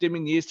have loved him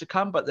in years to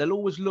come, but they'll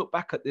always look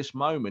back at this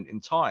moment in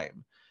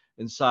time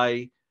and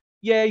say,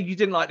 yeah, you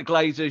didn't like the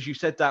Glazers. You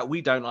said that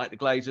we don't like the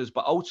Glazers,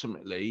 but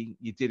ultimately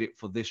you did it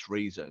for this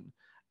reason.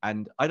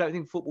 And I don't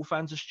think football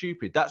fans are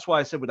stupid. That's why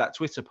I said with that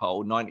Twitter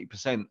poll,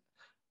 90%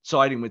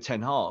 siding with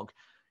Ten Hag.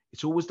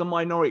 It's always the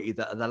minority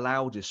that are the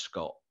loudest,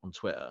 Scott, on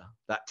Twitter.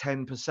 That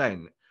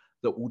 10%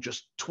 that will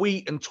just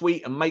tweet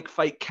and make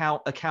fake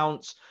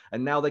accounts.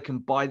 And now they can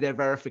buy their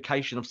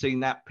verification. I've seen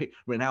that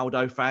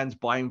Ronaldo fans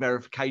buying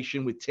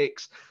verification with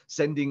ticks,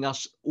 sending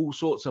us all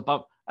sorts of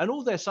bump. And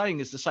all they're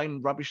saying is the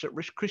same rubbish that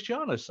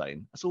Cristiano's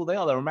saying. That's all they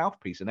are. They're a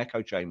mouthpiece, an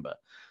echo chamber.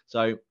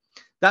 So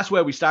that's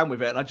where we stand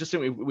with it. And I just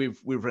think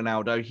with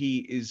Ronaldo,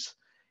 he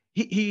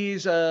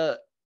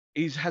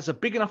has a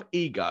big enough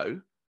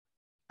ego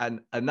and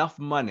enough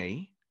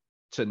money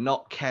to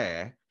not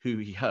care who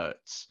he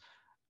hurts.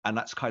 And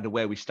that's kind of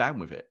where we stand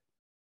with it.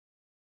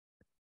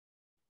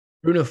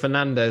 Bruno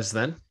Fernandes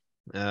then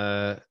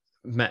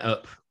met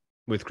up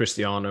with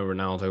Cristiano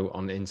Ronaldo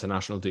on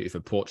international duty for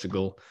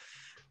Portugal.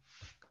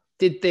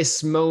 Did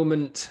this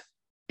moment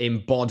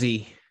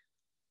embody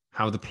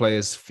how the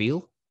players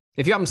feel?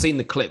 If you haven't seen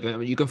the clip,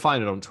 you can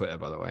find it on Twitter,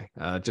 by the way.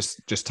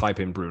 Just type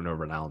in Bruno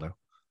Ronaldo.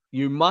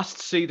 You must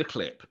see the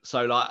clip.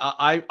 So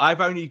I've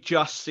only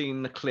just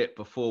seen the clip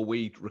before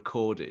we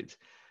recorded,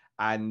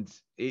 and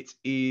it's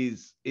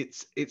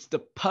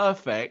the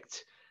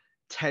perfect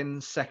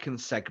 10-second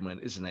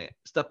segment, isn't it?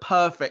 It's the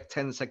perfect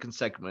 10-second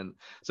segment.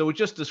 So we'll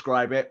just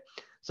describe it.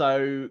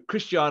 So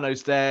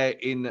Cristiano's there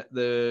in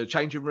the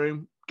changing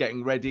room,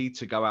 getting ready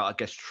to go out, I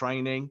guess,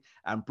 training.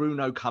 And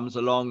Bruno comes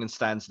along and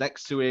stands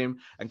next to him.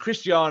 And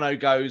Cristiano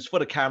goes for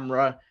the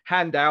camera,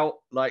 hand out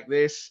like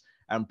this.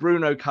 And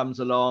Bruno comes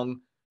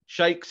along,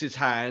 shakes his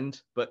hand,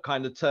 but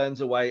kind of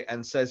turns away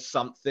and says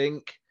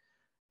something.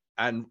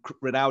 And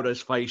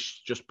Ronaldo's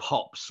face just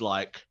pops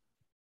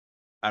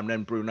and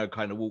then Bruno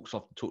kind of walks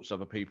off and talks to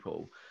other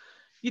people.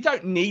 You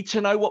don't need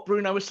to know what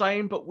Bruno was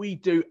saying, but we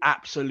do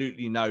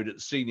absolutely know that the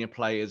senior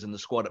players and the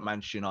squad at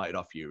Manchester United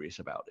are furious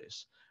about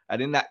this.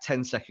 And in that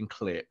 10-second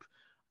clip,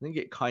 I think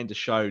it kind of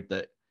showed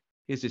that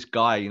here's this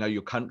guy,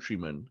 your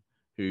countryman,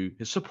 who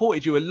has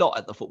supported you a lot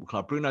at the football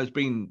club. Bruno's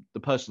been the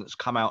person that's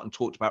come out and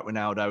talked about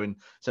Ronaldo and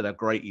said how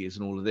great he is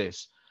and all of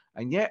this.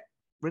 And yet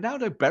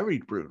Ronaldo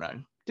buried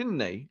Bruno, didn't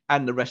he?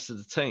 And the rest of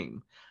the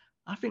team.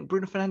 I think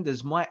Bruno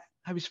Fernandes might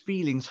have his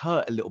feelings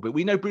hurt a little bit.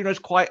 We know Bruno's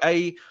quite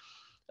a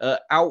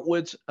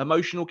outward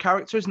emotional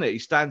character, isn't it? He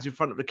stands in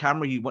front of the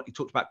camera. He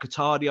talked about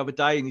Qatar the other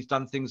day, and he's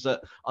done things that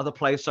other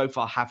players so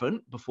far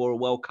haven't before a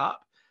World Cup.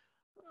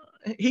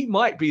 He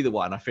might be the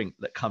one, I think,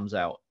 that comes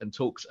out and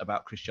talks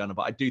about Cristiano.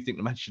 But I do think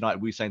the Manchester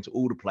United, we're saying to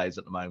all the players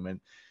at the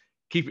moment,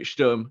 keep it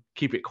stum,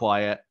 keep it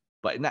quiet.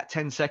 But in that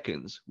 10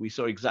 seconds, we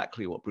saw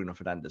exactly what Bruno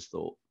Fernandes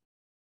thought.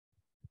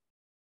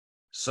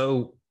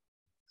 So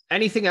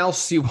anything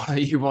else you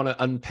want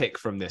to unpick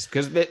from this?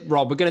 Because,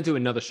 Rob, we're going to do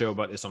another show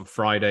about this on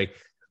Friday.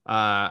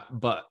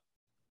 But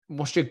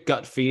what's your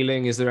gut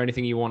feeling? Is there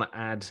anything you want to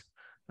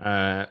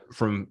add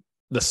from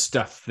the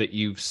stuff that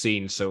you've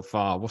seen so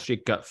far? What's your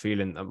gut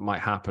feeling that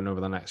might happen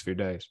over the next few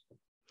days?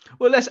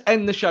 Well, let's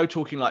end the show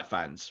talking like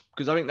fans,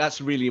 because I think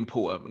that's really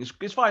important.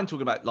 It's fine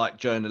talking about like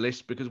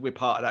journalists because we're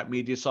part of that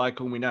media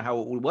cycle and we know how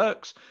it all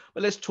works.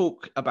 But let's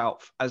talk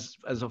about as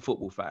a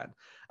football fan.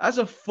 As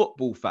a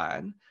football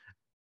fan,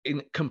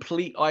 in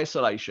complete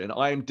isolation,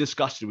 I am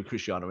disgusted with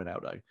Cristiano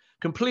Ronaldo.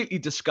 Completely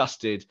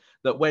disgusted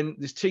that when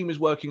this team is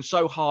working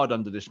so hard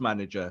under this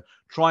manager,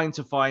 trying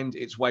to find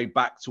its way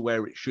back to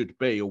where it should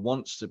be or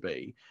wants to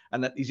be,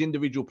 and that these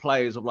individual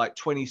players of like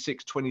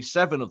 26,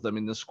 27 of them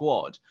in the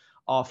squad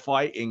are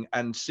fighting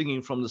and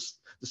singing from the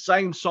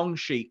same song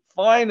sheet,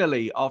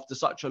 finally, after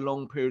such a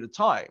long period of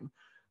time,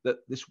 that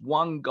this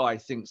one guy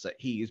thinks that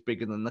he is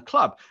bigger than the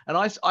club. And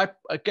I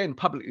again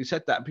publicly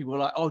said that, and people were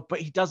like, oh, but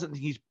he doesn't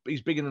think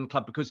he's bigger than the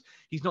club because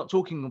he's not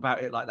talking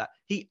about it like that.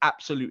 He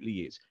absolutely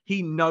is.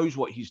 He knows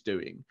what he's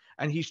doing,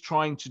 and he's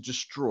trying to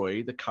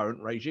destroy the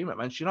current regime at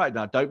Manchester United.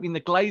 Now, I don't mean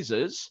the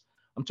Glazers.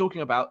 I'm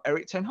talking about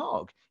Eric Ten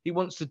Hag. He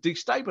wants to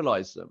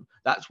destabilize them.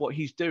 That's what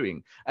he's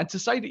doing. And to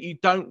say that you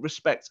don't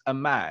respect a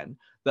man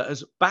that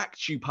has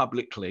backed you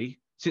publicly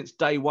since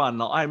day one.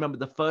 Like, I remember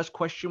the first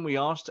question we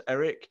asked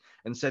Eric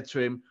and said to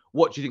him,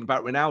 what do you think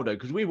about Ronaldo?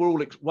 Because we were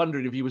all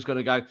wondering if he was going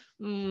to go,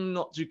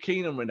 not too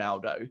keen on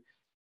Ronaldo.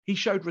 He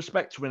showed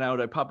respect to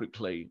Ronaldo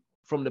publicly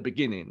from the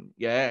beginning.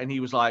 Yeah. And he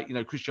was like,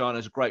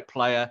 Cristiano's a great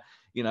player.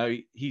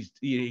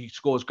 He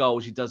scores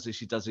goals. He does this,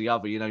 he does the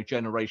other,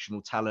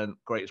 generational talent,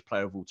 greatest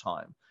player of all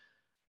time.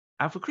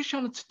 And for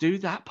Cristiano to do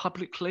that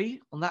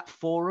publicly on that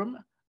forum,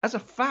 as a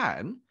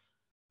fan,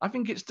 I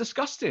think it's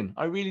disgusting.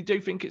 I really do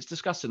think it's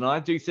disgusting. And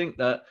I do think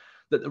that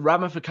the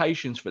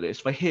ramifications for this,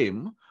 for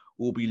him,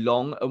 will be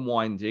long and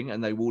winding,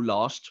 and they will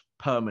last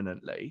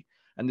permanently.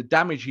 And the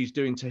damage he's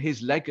doing to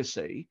his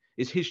legacy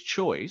is his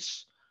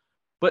choice.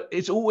 But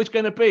it's always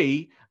going to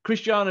be,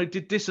 Cristiano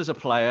did this as a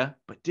player,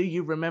 but do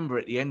you remember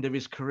at the end of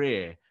his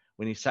career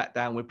when he sat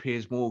down with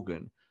Piers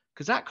Morgan?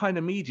 Because that kind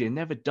of media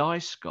never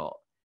dies, Scott.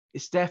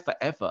 It's there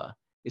forever.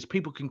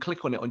 People can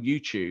click on it on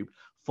YouTube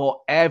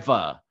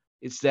forever.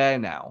 It's there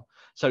now.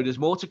 So there's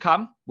more to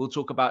come. We'll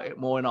talk about it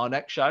more in our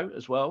next show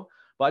as well.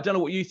 But I don't know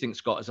what you think,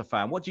 Scott, as a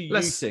fan. What do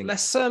you think?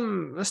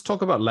 Let's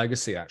talk about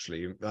legacy,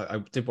 actually.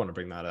 I did want to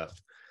bring that up.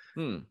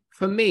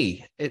 For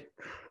me, it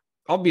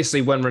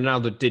obviously when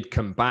Ronaldo did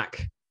come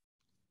back,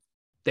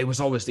 there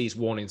was always these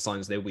warning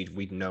signs that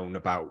we'd known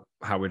about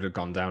how it had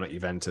gone down at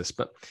Juventus.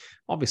 But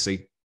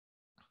obviously,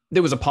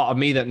 there was a part of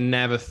me that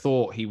never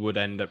thought he would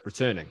end up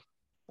returning.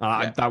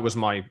 That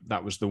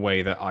was the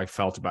way that I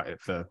felt about it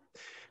for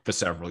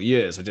several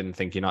years. I didn't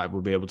think United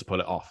would be able to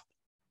pull it off.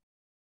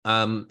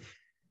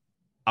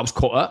 I was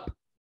caught up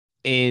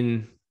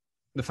in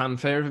the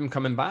fanfare of him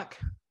coming back,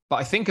 but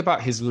I think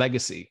about his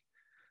legacy.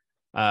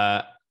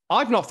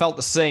 I've not felt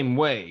the same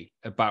way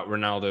about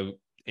Ronaldo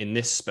in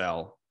this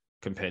spell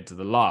compared to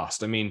the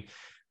last. I mean,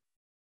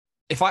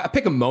 if I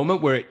pick a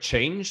moment where it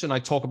changed and I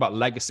talk about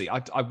legacy,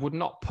 I would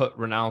not put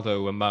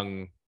Ronaldo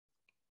among...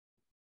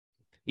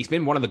 He's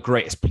been one of the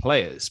greatest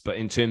players, but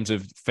in terms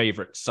of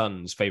favorite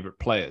sons, favorite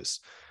players,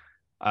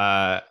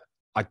 I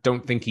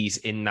don't think he's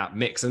in that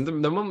mix. And the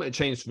moment it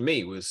changed for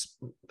me was,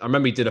 I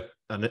remember he did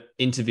an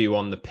interview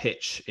on the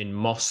pitch in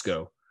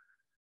Moscow,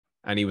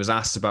 and he was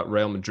asked about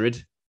Real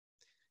Madrid.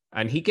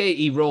 And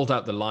he rolled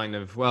out the line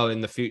of, well, in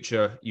the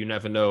future, you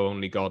never know,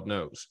 only God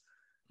knows.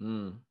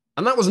 And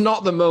that was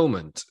not the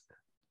moment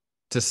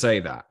to say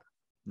that.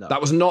 No.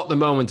 That was not the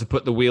moment to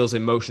put the wheels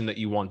in motion that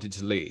you wanted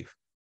to leave.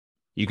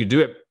 You could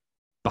do it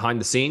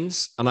behind the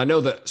scenes. And I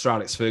know that Sir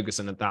Alex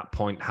Ferguson at that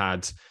point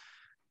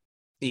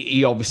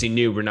he obviously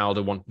knew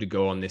Ronaldo wanted to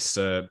go on this,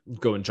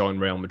 go and join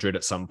Real Madrid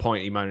at some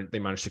point. They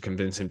managed to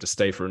convince him to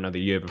stay for another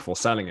year before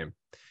selling him.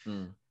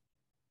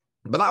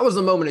 But that was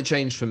the moment it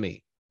changed for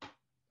me.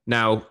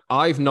 Now,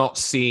 I've not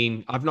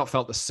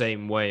felt the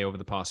same way over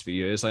the past few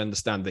years. I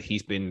understand that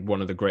he's been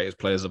one of the greatest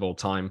players of all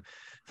time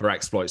for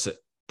exploits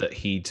that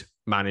he'd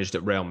managed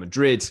at Real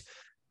Madrid,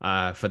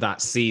 for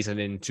that season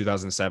in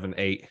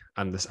 2007-8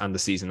 and the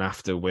season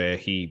after, where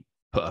he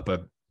put up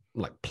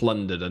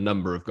plundered a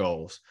number of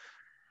goals.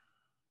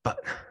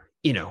 But,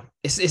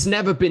 it's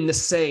never been the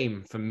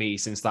same for me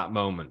since that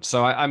moment.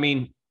 So, I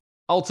mean,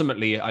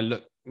 ultimately,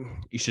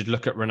 you should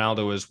look at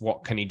Ronaldo as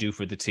what can he do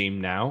for the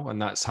team now?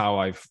 And that's how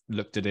I've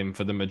looked at him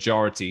for the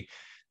majority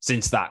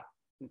since that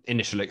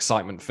initial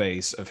excitement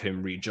phase of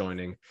him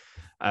rejoining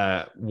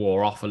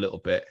wore off a little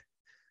bit.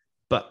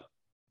 But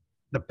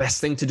the best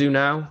thing to do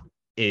now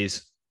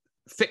is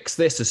fix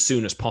this as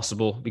soon as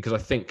possible, because I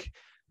think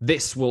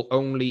this will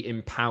only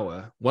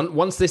empower,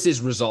 once this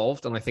is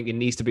resolved, and I think it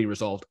needs to be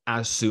resolved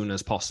as soon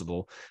as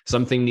possible,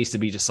 something needs to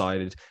be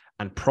decided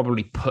and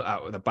probably put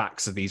out of the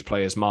backs of these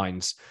players'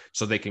 minds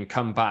so they can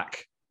come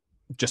back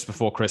just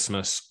before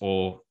Christmas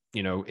or,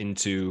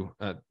 into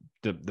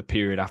the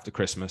period after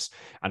Christmas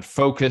and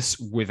focus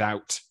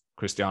without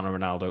Cristiano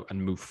Ronaldo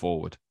and move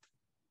forward.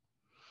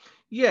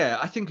 Yeah,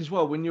 I think as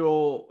well, when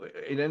you're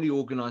in any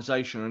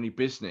organization or any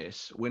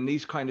business, when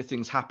these kind of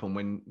things happen,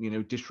 when,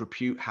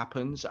 disrepute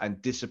happens and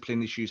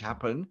discipline issues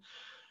happen,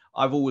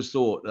 I've always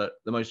thought that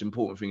the most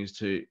important thing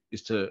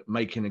is to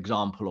make an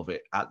example of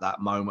it at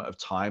that moment of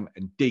time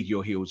and dig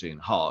your heels in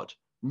hard,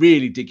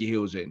 really dig your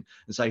heels in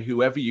and say,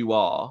 whoever you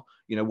are,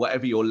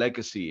 whatever your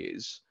legacy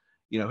is,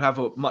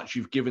 however much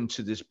you've given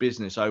to this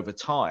business over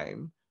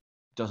time,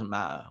 doesn't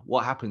matter.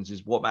 What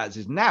matters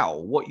is now,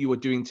 what you are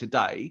doing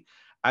today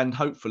and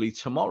hopefully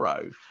tomorrow.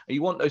 And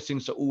you want those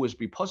things to always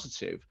be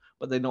positive,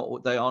 but they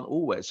aren't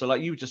always. So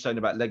like you were just saying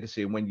about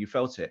legacy and when you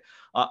felt it,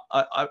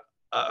 I've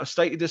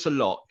stated this a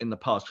lot in the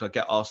past because I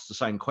get asked the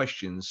same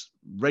questions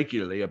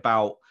regularly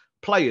about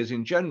players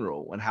in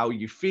general and how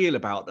you feel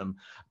about them.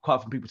 Quite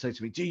often people say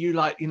to me, do you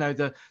like,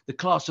 the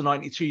class of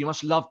 92, you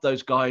must love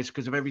those guys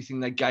because of everything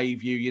they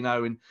gave you,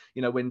 and,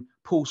 when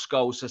Paul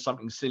Scholes says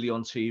something silly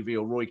on TV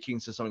or Roy Keane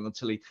says something on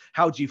telly,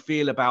 how do you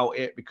feel about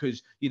it?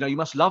 Because, you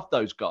must love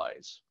those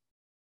guys.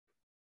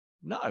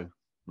 No,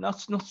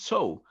 not at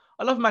all.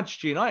 I love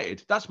Manchester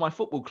United. That's my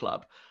football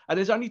club. And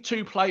there's only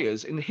 2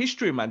 players in the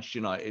history of Manchester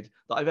United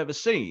that I've ever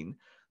seen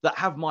that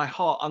have my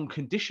heart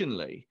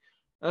unconditionally.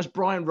 And that's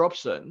Brian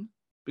Robson,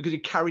 because he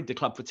carried the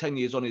club for 10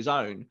 years on his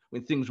own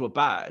when things were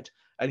bad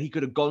and he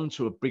could have gone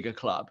to a bigger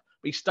club.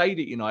 But he stayed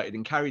at United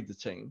and carried the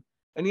team.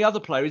 And the other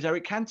player is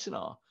Eric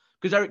Cantona,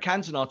 because Eric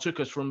Cantona took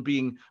us from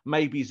being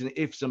maybes and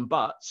ifs and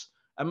buts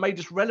and made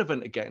us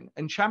relevant again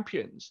and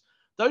champions.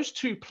 Those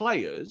 2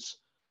 players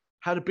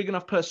had a big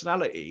enough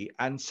personality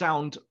and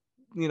soundness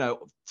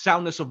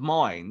of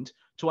mind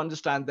to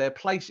understand their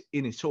place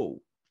in it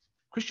all.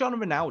 Cristiano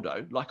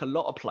Ronaldo, like a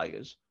lot of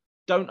players,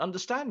 don't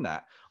understand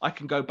that. I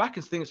can go back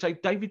and think and say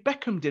David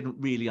Beckham didn't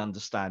really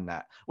understand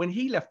that when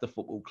he left the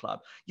football club.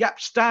 Jaap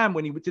Stam,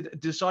 when he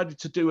decided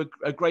to do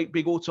a great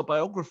big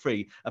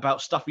autobiography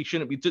about stuff he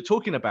shouldn't be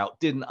talking about,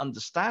 didn't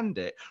understand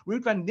it.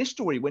 Ruud van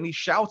Nistelrooy, when he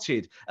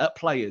shouted at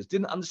players,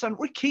 didn't understand.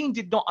 Roy Keane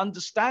did not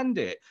understand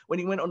it when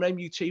he went on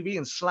MUTV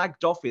and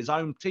slagged off his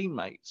own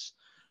teammates.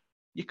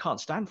 You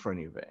can't stand for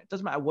any of it. It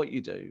doesn't matter what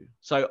you do.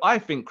 So I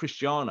think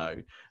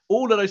Cristiano,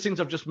 all of those things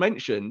I've just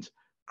mentioned,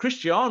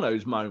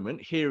 Cristiano's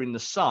moment here in the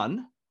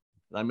sun,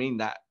 and I mean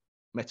that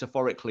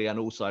metaphorically and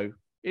also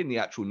in the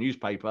actual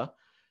newspaper,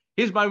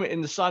 his moment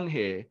in the sun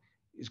here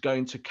is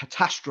going to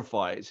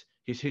catastrophize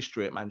his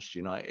history at Manchester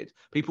United.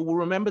 People will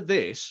remember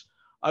this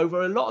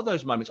over a lot of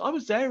those moments. I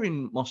was there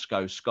in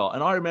Moscow, Scott,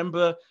 and I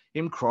remember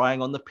him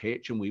crying on the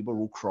pitch and we were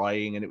all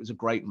crying and it was a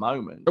great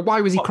moment. But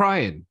why was he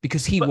crying?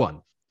 Because he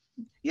won.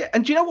 Yeah,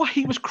 and do you know why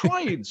he was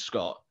crying,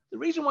 Scott? The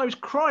reason why he was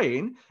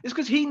crying is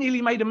because he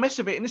nearly made a mess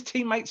of it and his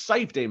teammates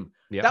saved him.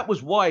 Yeah. That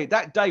was why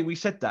that day we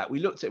said that. We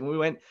looked at him and we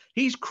went,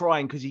 he's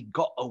crying because he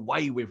got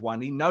away with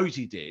one. He knows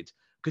he did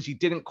because he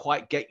didn't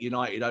quite get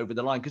United over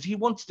the line because he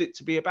wanted it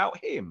to be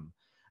about him.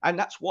 And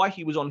that's why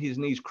he was on his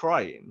knees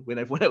crying when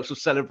everyone else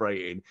was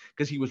celebrating,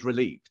 because he was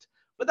relieved.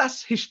 But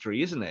that's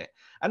history, isn't it?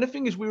 And the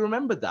thing is, we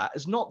remember that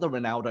as not the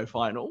Ronaldo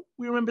final.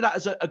 We remember that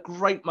as a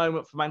great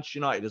moment for Manchester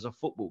United as a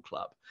football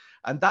club.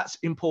 And that's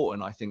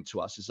important, I think, to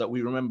us, is that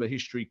we remember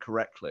history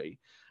correctly.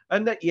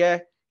 And that, yeah,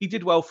 he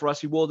did well for us.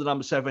 He wore the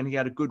number 7. He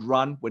had a good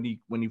run when he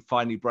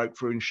finally broke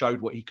through and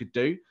showed what he could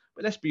do.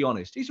 But let's be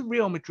honest, he's a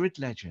Real Madrid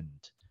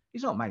legend.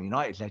 He's not a Man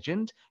United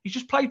legend. He's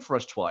just played for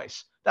us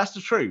twice. That's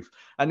the truth.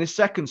 And his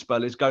second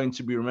spell is going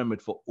to be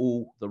remembered for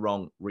all the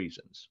wrong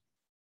reasons.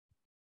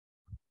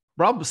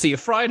 Rob, we'll see you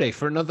Friday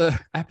for another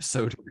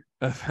episode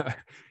of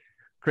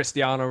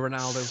Cristiano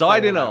Ronaldo.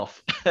 Signing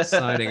off.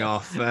 Signing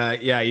off.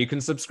 Yeah, you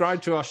can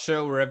subscribe to our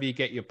show wherever you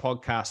get your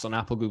podcasts, on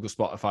Apple, Google,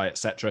 Spotify,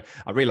 etc.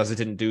 I realized I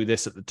didn't do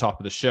this at the top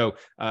of the show.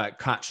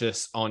 Catch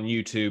us on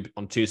YouTube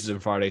on Tuesdays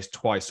and Fridays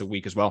twice a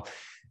week as well.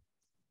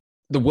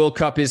 The World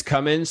Cup is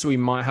coming, so we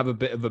might have a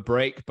bit of a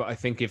break. But I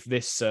think if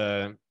this,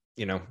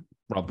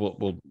 Rob,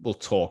 we'll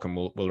talk and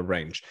we'll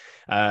arrange.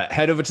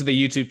 Head over to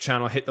the YouTube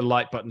channel, hit the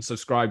like button,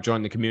 subscribe,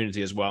 join the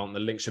community as well. And the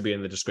link should be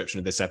in the description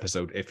of this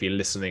episode if you're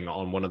listening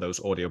on one of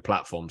those audio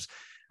platforms.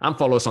 And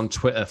follow us on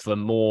Twitter for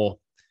more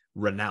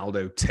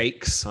Ronaldo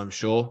takes, I'm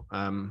sure.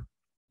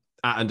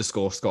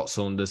 @_Scott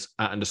Saunders,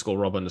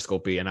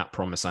 @_Rob_B, and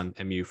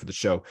 @PromiseandMU for the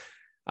show.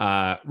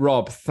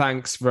 Rob,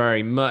 thanks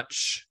very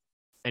much.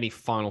 Any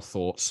final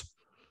thoughts?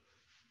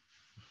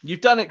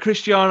 You've done it,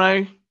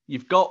 Cristiano.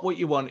 You've got what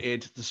you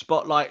wanted. The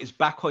spotlight is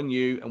back on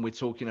you, and we're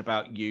talking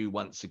about you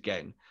once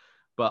again.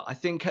 But I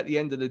think at the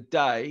end of the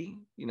day,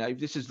 if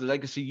this is the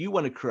legacy you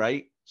want to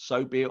create,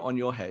 so be it on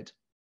your head.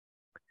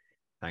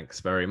 Thanks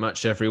very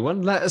much,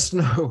 everyone. Let us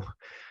know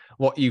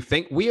what you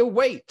think. We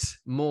await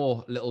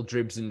more little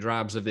dribs and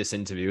drabs of this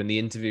interview, and the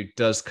interview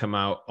does come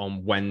out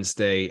on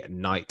Wednesday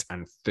night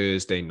and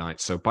Thursday night.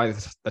 So by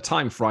the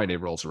time Friday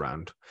rolls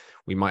around,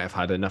 we might have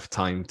had enough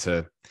time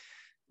to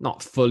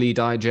not fully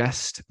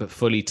digest, but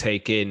fully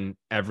take in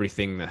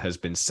everything that has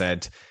been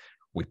said.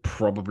 We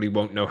probably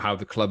won't know how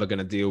the club are going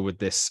to deal with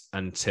this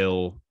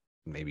until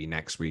maybe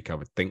next week, I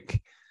would think,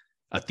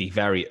 at the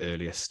very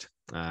earliest.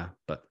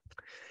 But,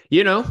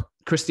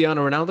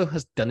 Cristiano Ronaldo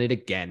has done it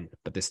again,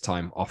 but this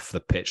time off the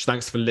pitch.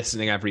 Thanks for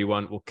listening,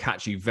 everyone. We'll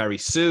catch you very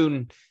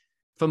soon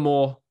for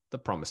more The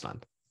Promised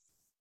Land.